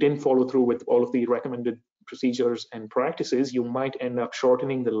 And if you didn't follow through with all of the recommended procedures and practices, you might end up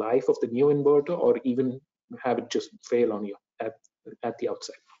shortening the life of the new inverter, or even have it just fail on you at the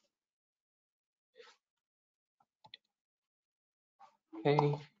outset.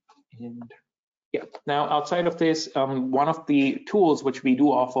 Okay, and yeah, now outside of this, one of the tools which we do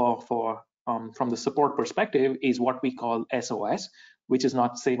offer for from the support perspective is what we call SOS, which is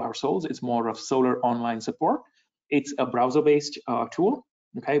not Save Our Souls, it's more of Solar Online Support. It's a browser-based tool,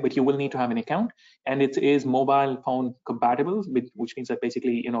 okay, but you will need to have an account, and it is mobile phone compatible, which means that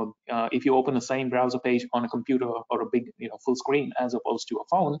basically, if you open the same browser page on a computer or a big, full screen as opposed to a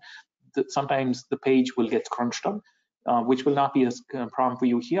phone, sometimes the page will get crunched up. Which will not be a problem for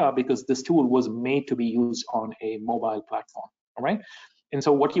you here, because this tool was made to be used on a mobile platform, all right? And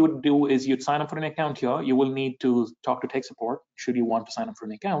so what you would do is you'd sign up for an account here. You will need to talk to tech support should you want to sign up for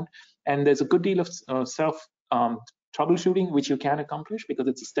an account. And there's a good deal of self troubleshooting which you can accomplish, because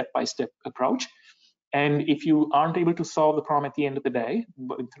it's a step-by-step approach. And if you aren't able to solve the problem at the end of the day,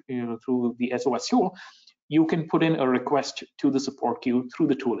 through the SOS tool, you can put in a request to the support queue through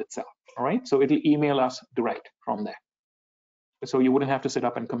the tool itself, all right? So it'll email us direct from there. So you wouldn't have to sit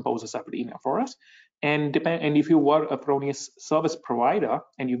up and compose a separate email for us. And if you were a Fronius service provider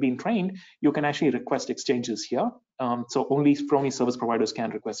and you've been trained, you can actually request exchanges here. So only Fronius service providers can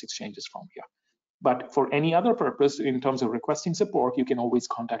request exchanges from here. But for any other purpose, in terms of requesting support, you can always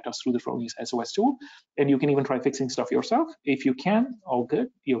contact us through the Fronius SOS tool, and you can even try fixing stuff yourself. If you can, all good,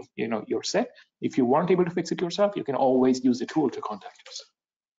 you're set. If you weren't able to fix it yourself, you can always use the tool to contact us.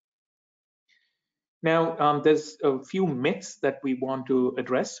 Now, there's a few myths that we want to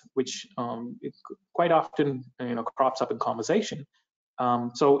address, which quite often crops up in conversation.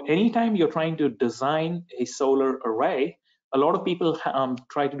 So anytime you're trying to design a solar array, a lot of people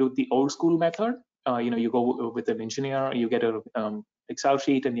try to do the old school method. You go with an engineer, you get an Excel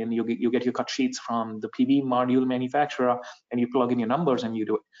sheet, and then you get your cut sheets from the PV module manufacturer, and you plug in your numbers and you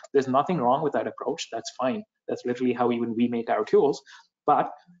do it. There's nothing wrong with that approach. That's fine. That's literally how even we make our tools. But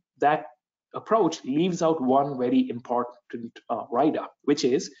that approach leaves out one very important rider, which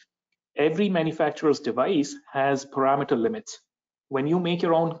is every manufacturer's device has parameter limits. When you make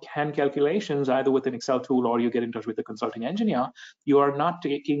your own hand calculations, either with an Excel tool or you get in touch with a consulting engineer, you are not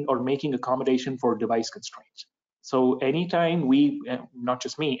taking or making accommodation for device constraints. So anytime not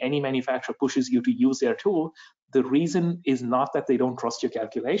just me, any manufacturer pushes you to use their tool, the reason is not that they don't trust your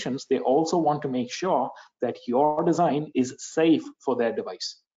calculations. They also want to make sure that your design is safe for their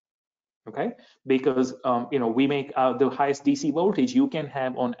device. Okay, because we make the highest DC voltage you can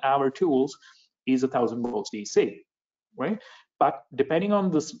have on our tools is 1000 volts DC, right? But depending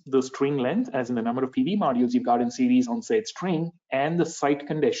on the string length, as in the number of PV modules you've got in series on said string, and the site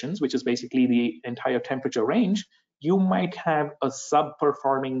conditions, which is basically the entire temperature range, you might have a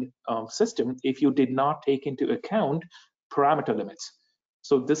sub-performing system if you did not take into account parameter limits.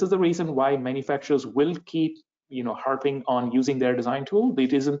 So this is the reason why manufacturers will keep harping on using their design tool.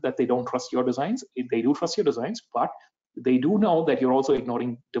 It isn't that they don't trust your designs. They do trust your designs, but they do know that you're also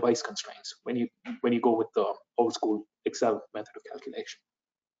ignoring device constraints when you go with the old school Excel method of calculation.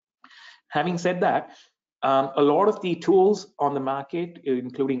 Having said that, A lot of the tools on the market,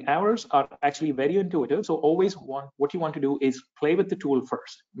 including ours, are actually very intuitive. So what you want to do is play with the tool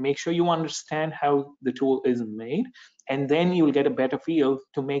first. Make sure you understand how the tool is made, and then you'll get a better feel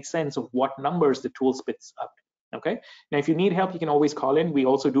to make sense of what numbers the tool spits out. Okay. Now, if you need help, you can always call in. We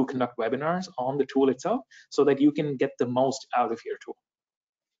also do conduct webinars on the tool itself so that you can get the most out of your tool.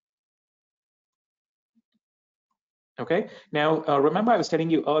 Okay, now remember I was telling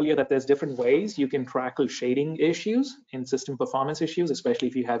you earlier that there's different ways you can tackle shading issues in system performance issues, especially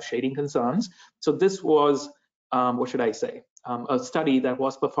if you have shading concerns. So this was, what should I say, a study that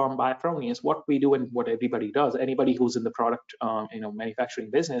was performed by Fronius. What we do and what everybody does, anybody who's in the product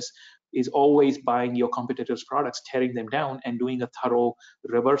manufacturing business is always buying your competitors' products, tearing them down and doing a thorough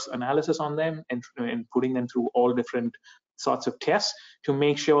reverse analysis on them and putting them through all different sorts of tests to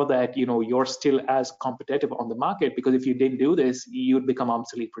make sure that you're still as competitive on the market, because if you didn't do this, you'd become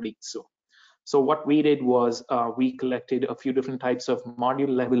obsolete pretty soon. So what we did was we collected a few different types of module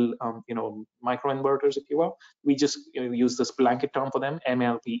level microinverters, if you will. We just use this blanket term for them,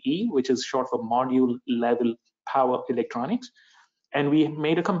 MLPE, which is short for module level power electronics. And we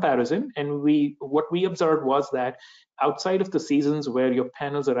made a comparison, and what we observed was that outside of the seasons where your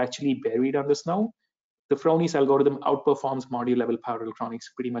panels are actually buried under snow, the Fronius algorithm outperforms module level power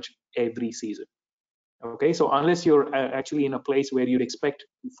electronics pretty much every season. Okay, so unless you're actually in a place where you'd expect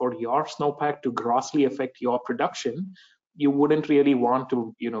for your snowpack to grossly affect your production, you wouldn't really want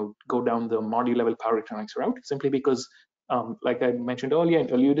to go down the module level power electronics route, simply because like I mentioned earlier and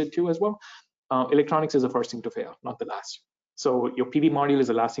alluded to as well, electronics is the first thing to fail, not the last. So your PV module is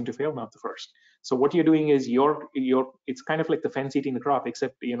the last thing to fail, not the first. So what you're doing is it's kind of like the fence eating the crop,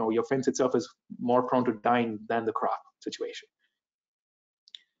 except your fence itself is more prone to dying than the crop situation.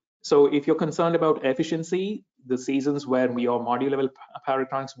 So if you're concerned about efficiency, the seasons where your module level power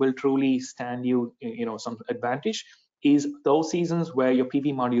electronics will truly stand you some advantage is those seasons where your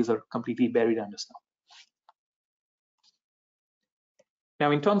PV modules are completely buried under snow. Now,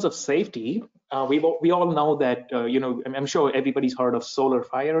 in terms of safety, we all know that, I'm sure everybody's heard of solar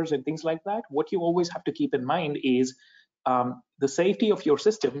fires and things like that. What you always have to keep in mind is the safety of your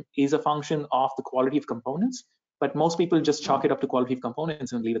system is a function of the quality of components, but most people just chalk it up to quality of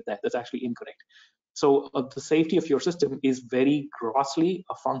components and leave it there. That's actually incorrect. So the safety of your system is very grossly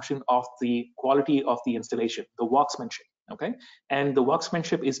a function of the quality of the installation, the workmanship. Okay, and the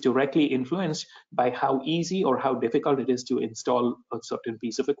workmanship is directly influenced by how easy or how difficult it is to install a certain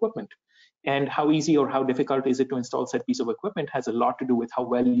piece of equipment. And how easy or how difficult is it to install said piece of equipment has a lot to do with how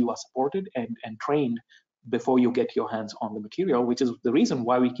well you are supported and trained before you get your hands on the material, which is the reason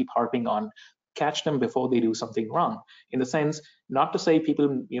why we keep harping on catch them before they do something wrong. In the sense, not to say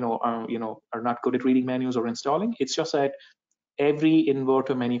people are not good at reading manuals or installing. It's just that every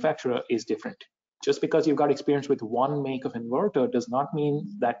inverter manufacturer is different. Just because you've got experience with one make of inverter does not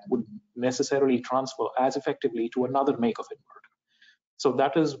mean that would necessarily transfer as effectively to another make of inverter. So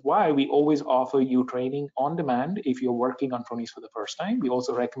that is why we always offer you training on demand if you're working on Fronius for the first time. We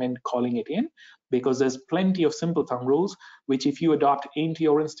also recommend calling it in, because there's plenty of simple thumb rules, which if you adopt into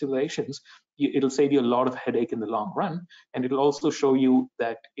your installations, it'll save you a lot of headache in the long run. And it'll also show you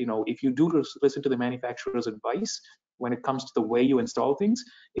that, if you do listen to the manufacturer's advice when it comes to the way you install things,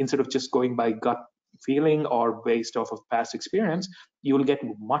 instead of just going by gut feeling or based off of past experience, you will get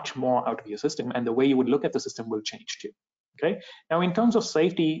much more out of your system, and the way you would look at the system will change too. Okay. Now, in terms of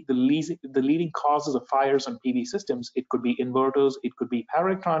safety, the leading causes of fires on PV systems, it could be inverters, it could be power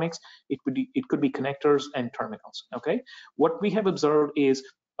electronics, it could be connectors and terminals. Okay. What we have observed is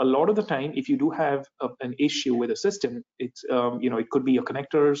a lot of the time, if you do have an issue with a system, it's it could be your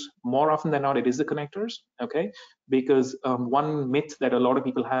connectors. More often than not, it is the connectors. Okay. Because one myth that a lot of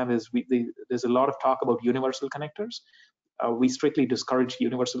people have is there's a lot of talk about universal connectors. We strictly discourage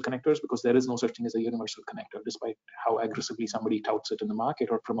universal connectors because there is no such thing as a universal connector, despite how aggressively somebody touts it in the market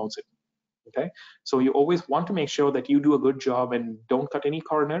or promotes it. Okay, so you always want to make sure that you do a good job and don't cut any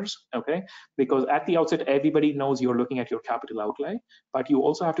corners. Okay, because at the outset, everybody knows you're looking at your capital outlay, but you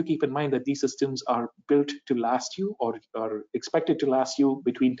also have to keep in mind that these systems are built to last you or are expected to last you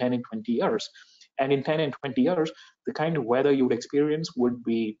between 10 and 20 years. And in 10 and 20 years, the kind of weather you would experience would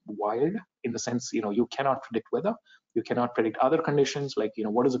be wild, in the sense, you cannot predict weather. You cannot predict other conditions, like,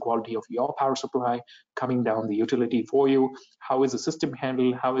 what is the quality of your power supply coming down the utility for you? How is the system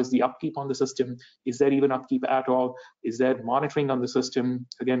handled? How is the upkeep on the system? Is there even upkeep at all? Is there monitoring on the system?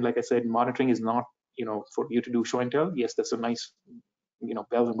 Again, like I said, monitoring is not, for you to do show and tell. Yes, that's a nice,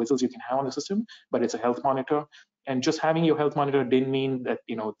 bells and whistles you can have on the system, but it's a health monitor. And just having your health monitor didn't mean that,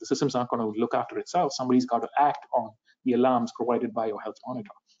 the system's not going to look after itself. Somebody's got to act on the alarms provided by your health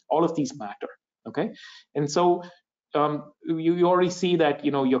monitor. All of these matter. Okay, and so you already see that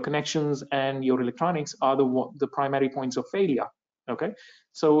your connections and your electronics are the primary points of failure. Okay,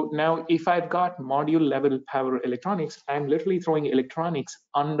 so now if I've got module level power electronics, I'm literally throwing electronics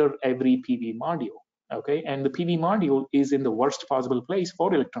under every PV module. Okay, and the PV module is in the worst possible place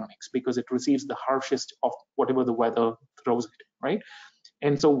for electronics because it receives the harshest of whatever the weather throws it, right?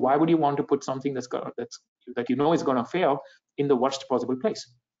 And so why would you want to put something that is going to fail in the worst possible place?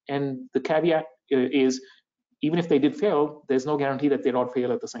 And the caveat is, even if they did fail, there's no guarantee that they don't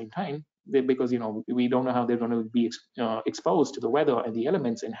fail at the same time, because we don't know how they're going to be exposed to the weather and the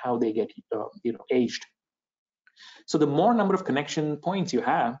elements and how they get aged. So the more number of connection points you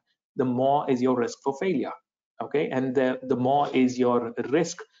have, the more is your risk for failure. Okay, and the more is your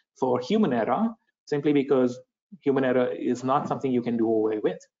risk for human error, simply because human error is not something you can do away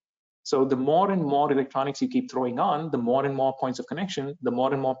with. So the more and more electronics you keep throwing on, the more and more points of connection, the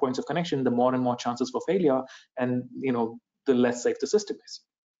more and more points of connection, the more and more chances for failure, and the less safe the system is.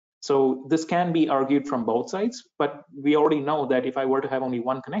 So this can be argued from both sides, but we already know that if I were to have only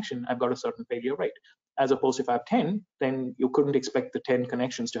one connection, I've got a certain failure rate. As opposed to if I have 10, then you couldn't expect the 10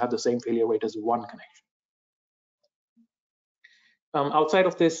 connections to have the same failure rate as one connection. Outside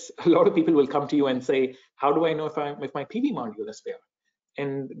of this, a lot of people will come to you and say, how do I know if my PV module has failed?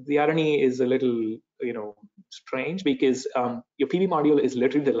 And the irony is a little, strange, because your PV module is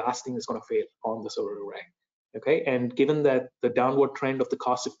literally the last thing that's going to fail on the solar array. Okay, and given that the downward trend of the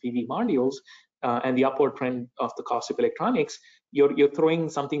cost of PV modules and the upward trend of the cost of electronics, you're throwing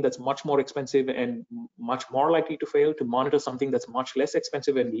something that's much more expensive and much more likely to fail to monitor something that's much less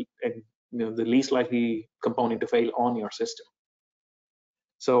expensive and the least likely component to fail on your system.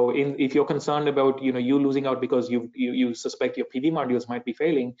 So if you're concerned about you losing out because you suspect your PV modules might be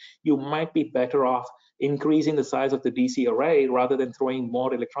failing, you might be better off increasing the size of the DC array rather than throwing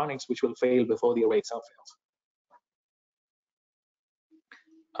more electronics which will fail before the array itself fails.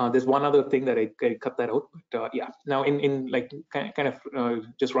 There's one other thing that I cut that out, but yeah. Now in like kind of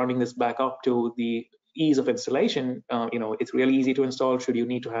just rounding this back up to the ease of installation, it's really easy to install. Should you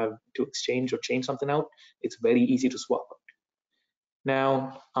need to exchange or change something out, it's very easy to swap out.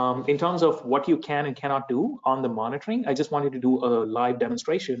 Now, in terms of what you can and cannot do on the monitoring, I just wanted to do a live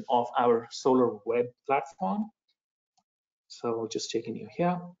demonstration of our solar web platform. So just taking you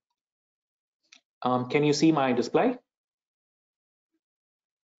here. Can you see my display?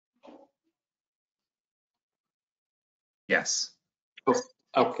 Yes.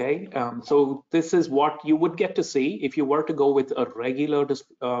 Okay, so this is what you would get to see if you were to go with a regular,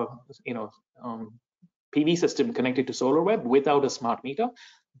 PV system connected to SolarWeb without a smart meter.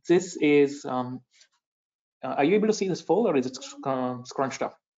 This is, are you able to see this full, or is it scrunched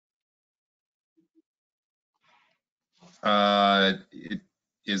up? It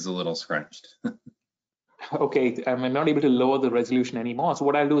is a little scrunched. Okay, I'm not able to lower the resolution anymore. So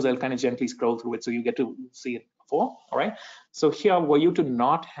what I'll do is I'll kind of gently scroll through it so you get to see it full. All right. So here, were you to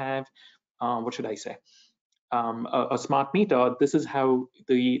not have, what should I say? A smart meter, this is how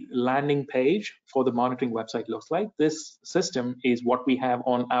the landing page for the monitoring website looks like. This system is what we have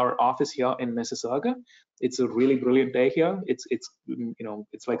on our office here in Mississauga. It's a really brilliant day here. It's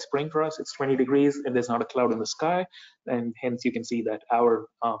like spring for us. It's 20 degrees and there's not a cloud in the sky, and hence you can see that our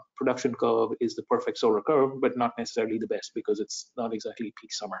production curve is the perfect solar curve, but not necessarily the best because it's not exactly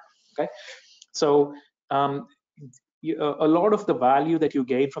peak summer. Okay, so a lot of the value that you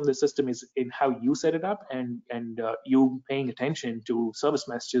gain from the system is in how you set it up and you paying attention to service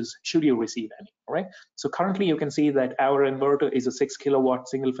messages should you receive any. All right. So currently you can see that our inverter is a 6 kilowatt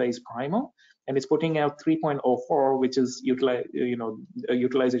single phase Primo, and it's putting out 3.04, which is a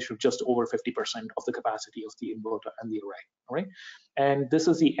utilization of just over 50% of the capacity of the inverter and the array. All right. And this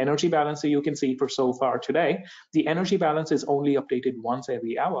is the energy balance that you can see for so far today. The energy balance is only updated once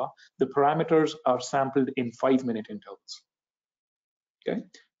every hour. The parameters are sampled in 5-minute intervals. Okay.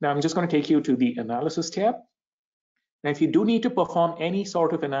 Now I'm just going to take you to the analysis tab. Now, if you do need to perform any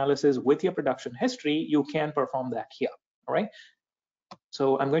sort of analysis with your production history, you can perform that here. All right.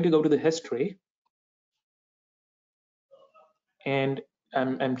 So I'm going to go to the history, and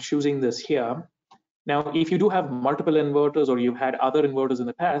I'm choosing this here. Now, if you do have multiple inverters or you've had other inverters in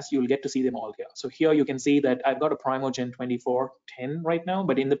the past, you'll get to see them all here. So here you can see that I've got a Primo Gen 2410 right now,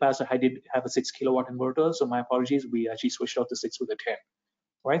 but in the past I did have a 6 kilowatt inverter. So my apologies, we actually switched out the 6 with a 10.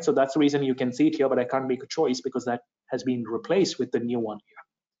 Right, so that's the reason you can see it here, but I can't make a choice because that has been replaced with the new one here.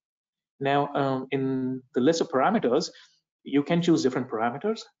 Now, in the list of parameters, you can choose different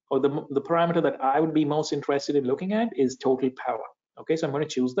parameters, or the parameter that I would be most interested in looking at is total power. Okay, so I'm going to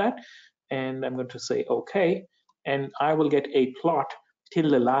choose that, and I'm going to say OK, and I will get a plot till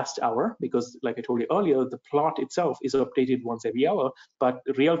the last hour, because like I told you earlier, the plot itself is updated once every hour, but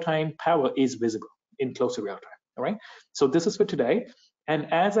real-time power is visible in close to real time. All right. So this is for today.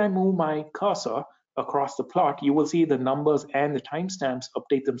 And as I move my cursor across the plot, you will see the numbers and the timestamps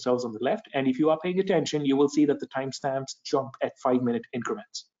update themselves on the left. And if you are paying attention, you will see that the timestamps jump at 5-minute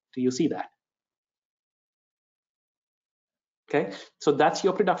increments. Do you see that? Okay, so that's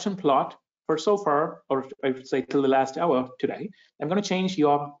your production plot for so far, or I would say till the last hour today. I'm going to change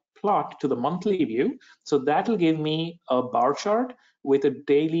your plot to the monthly view. So that will give me a bar chart with a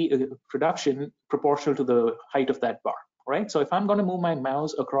daily production proportional to the height of that bar, right? So if I'm going to move my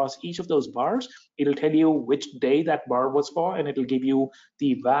mouse across each of those bars, it'll tell you which day that bar was for, and it'll give you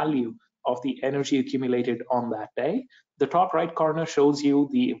the value of the energy accumulated on that day. The top right corner shows you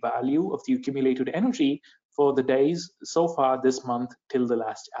the value of the accumulated energy for the days so far this month till the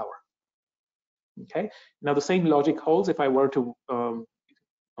last hour. Okay, now the same logic holds if I were to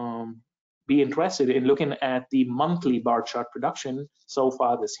be interested in looking at the monthly bar chart production so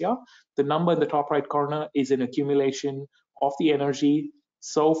far this year. The number in the top right corner is an accumulation of the energy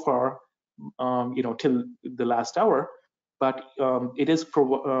so far, till the last hour, but it is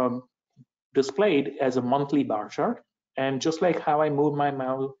displayed as a monthly bar chart. And just like how I move my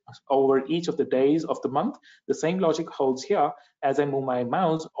mouse over each of the days of the month, the same logic holds here as I move my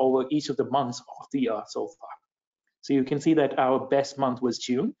mouse over each of the months of the year so far. So you can see that our best month was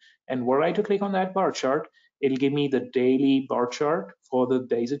June. And were I to click on that bar chart, it'll give me the daily bar chart for the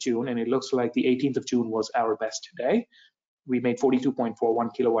days of June. And it looks like the 18th of June was our best day. We made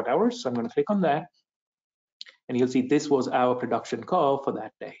 42.41 kilowatt hours. So I'm going to click on that. And you'll see this was our production curve for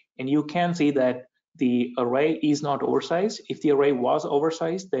that day. And you can see that the array is not oversized. If the array was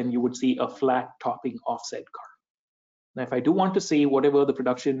oversized, then you would see a flat topping offset curve. Now, if I do want to see whatever the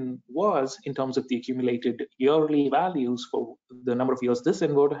production was in terms of the accumulated yearly values for the number of years this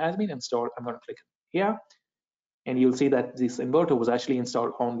inverter has been installed, I'm going to click here. And you'll see that this inverter was actually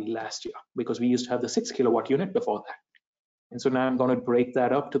installed only last year because we used to have the 6 kilowatt unit before that. And so now I'm going to break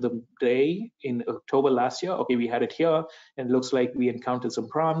that up to the day in October last year. Okay, we had it here, and it looks like we encountered some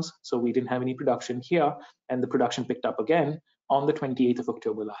problems, so we didn't have any production here, and the production picked up again on the 28th of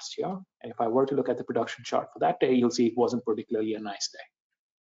October last year. And if I were to look at the production chart for that day, you'll see it wasn't particularly a nice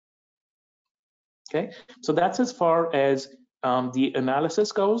day. Okay, so that's as far as the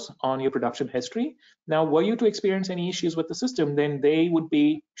analysis goes on your production history. Now, were you to experience any issues with the system, then they would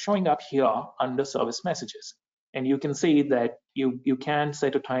be showing up here under service messages. And you can see that you can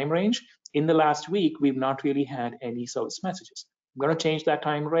set a time range. In the last week, we've not really had any service messages. I'm going to change that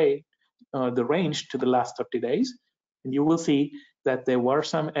time range, the range to the last 30 days. And you will see that there were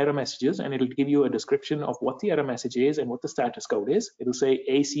some error messages, and it'll give you a description of what the error message is and what the status code is. It'll say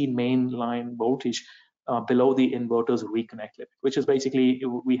AC main line voltage below the inverter's reconnect limit, which is basically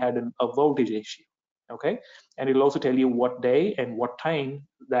we had a voltage issue. Okay, and it'll also tell you what day and what time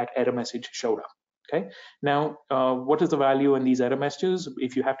that error message showed up. Okay, now what is the value in these error messages?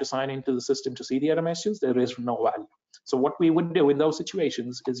 If you have to sign into the system to see the error messages, there is no value. So what we would do in those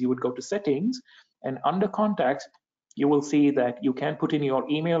situations is you would go to settings, and under contacts, you will see that you can put in your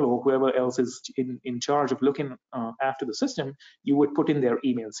email, or whoever else is in charge of looking after the system, you would put in their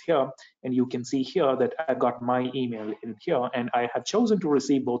emails here, and you can see here that I've got my email in here, and I have chosen to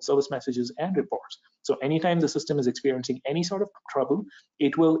receive both service messages and reports. So anytime the system is experiencing any sort of trouble,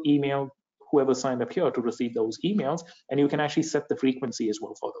 it will email whoever signed up here to receive those emails, and you can actually set the frequency as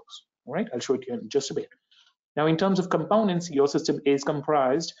well for those. All right, I'll show it to you in just a bit. Now, in terms of components, your system is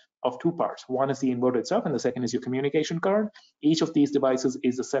comprised of two parts. One is the inverter itself, and the second is your communication card. Each of these devices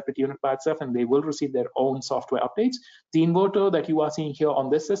is a separate unit by itself, and they will receive their own software updates. The inverter that you are seeing here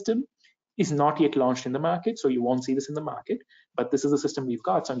on this system is not yet launched in the market, so you won't see this in the market, but this is the system we've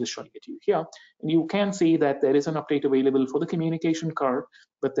got, so I'm just showing it to you here. And you can see that there is an update available for the communication card,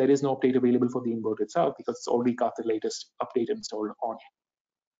 but there is no update available for the inverter itself because it's already got the latest update installed on it.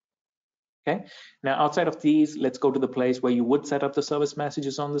 Okay, now outside of these, let's go to the place where you would set up the service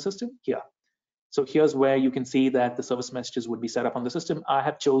messages on the system here. So here's where you can see that the service messages would be set up on the system. I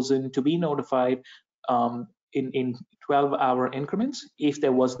have chosen to be notified in 12-hour increments if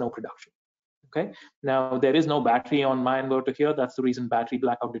there was no production. Okay, now there is no battery on my inverter here. That's the reason battery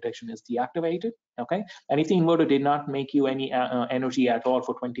blackout detection is deactivated. Okay, and if the inverter did not make you any energy at all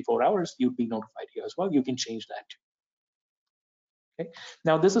for 24 hours, you'd be notified here as well. You can change that too. Okay,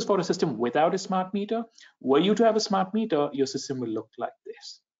 now this is for a system without a smart meter. Were you to have a smart meter, your system will look like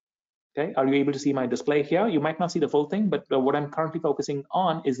this. Okay, are you able to see my display here? You might not see the full thing, but what I'm currently focusing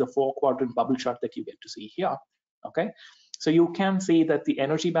on is the 4-quadrant bubble chart that you get to see here. Okay, So you can see that the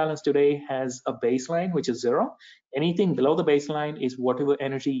energy balance today has a baseline, which is 0. Anything below the baseline is whatever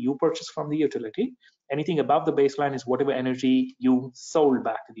energy you purchase from the utility. Anything above the baseline is whatever energy you sold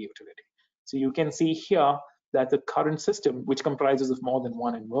back to the utility. So you can see here that the current system, which comprises of more than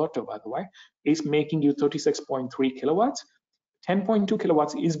one inverter, by the way, is making you 36.3 kilowatts. 10.2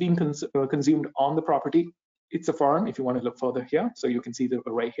 kilowatts is being consumed on the property. It's a farm, if you want to look further here. So you can see the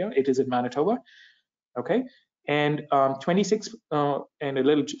array here. It is in Manitoba, okay? And 26 and a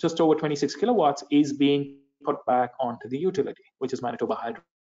little, just over 26 kilowatts is being put back onto the utility, which is Manitoba Hydro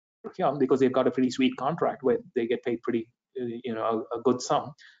here, because they've got a pretty sweet contract where they get paid pretty, a good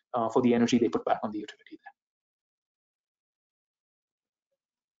sum for the energy they put back on the utility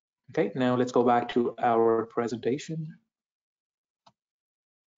there. Okay, now let's go back to our presentation.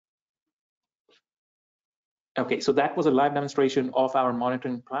 Okay, so that was a live demonstration of our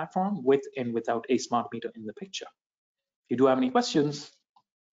monitoring platform with and without a smart meter in the picture. If you do have any questions,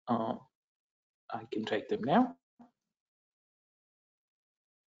 I can take them now.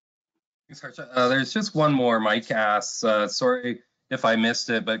 Thanks, Harsha. There's just one more. Mike asks, sorry if I missed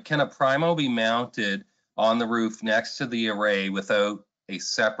it, but can a Primo be mounted on the roof next to the array without a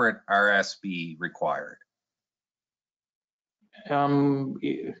separate RSB required?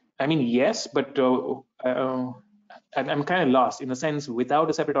 I mean, yes, but I'm kind of lost in the sense without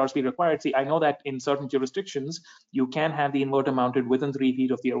a separate RSB required. See, I know that in certain jurisdictions, you can have the inverter mounted within 3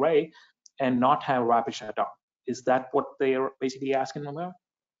 feet of the array and not have rapid shutdown. Is that what they're basically asking about?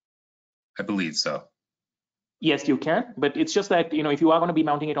 I believe so. Yes, you can, but it's just that, if you are going to be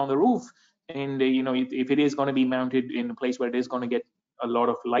mounting it on the roof and, if it is going to be mounted in a place where it is going to get a lot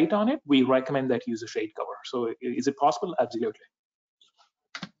of light on it, we recommend that you use a shade cover. So is it possible? Absolutely.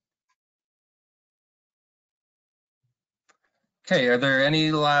 Okay, are there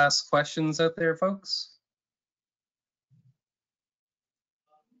any last questions out there, folks?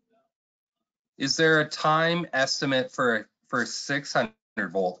 Is there a time estimate for a 600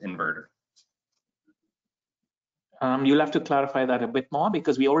 volt inverter? You'll have to clarify that a bit more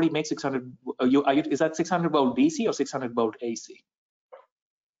because we already make 600. Is that 600 volt DC or 600 volt AC?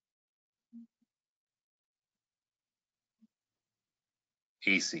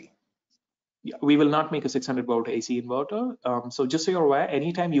 AC. Yeah, we will not make a 600 volt AC inverter. So just so you're aware,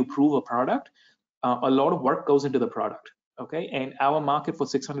 anytime you prove a product, a lot of work goes into the product. Okay, and our market for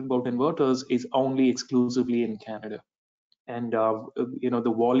 600 volt inverters is only exclusively in Canada. And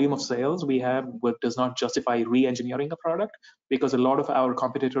the volume of sales we have does not justify re-engineering a product, because a lot of our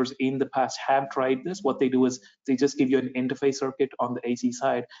competitors in the past have tried this. What they do is they just give you an interface circuit on the AC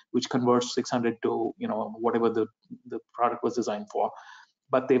side, which converts 600 to whatever the product was designed for.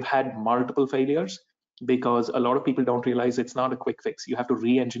 But they've had multiple failures because a lot of people don't realize it's not a quick fix. You have to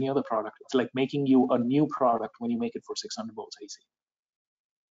re-engineer the product. It's like making you a new product when you make it for 600 volts AC.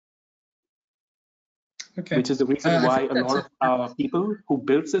 Okay. Which is the reason why a lot of people who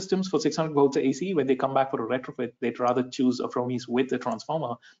build systems for 600 volts AC, when they come back for a retrofit, they'd rather choose a Fronius with the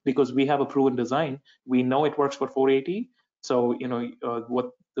transformer because we have a proven design. We know it works for 480. So,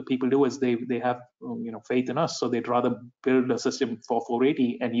 what the people do is they have, faith in us. So they'd rather build a system for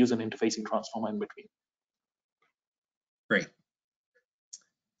 480 and use an interfacing transformer in between. Great.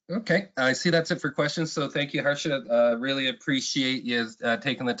 Okay, I see that's it for questions. So thank you, Harsha. Really appreciate you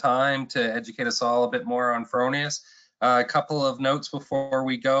taking the time to educate us all a bit more on Fronius. A couple of notes before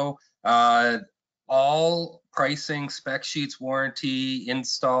we go. All pricing, spec sheets, warranty,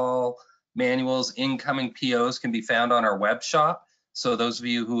 install manuals, incoming POs can be found on our web shop. So those of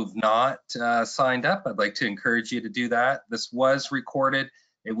you who have not signed up, I'd like to encourage you to do that. This was recorded.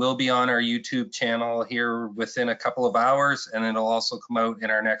 It will be on our YouTube channel here within a couple of hours, and it'll also come out in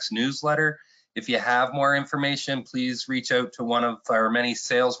our next newsletter. If you have more information, please reach out to one of our many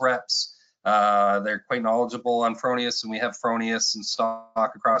sales reps. They're quite knowledgeable on Fronius, and we have Fronius in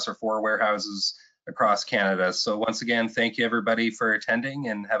stock across our 4 warehouses across Canada. So once again, thank you everybody for attending,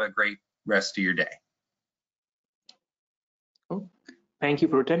 and have a great rest of your day. Thank you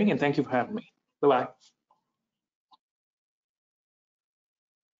for attending, and thank you for having me. Bye-bye.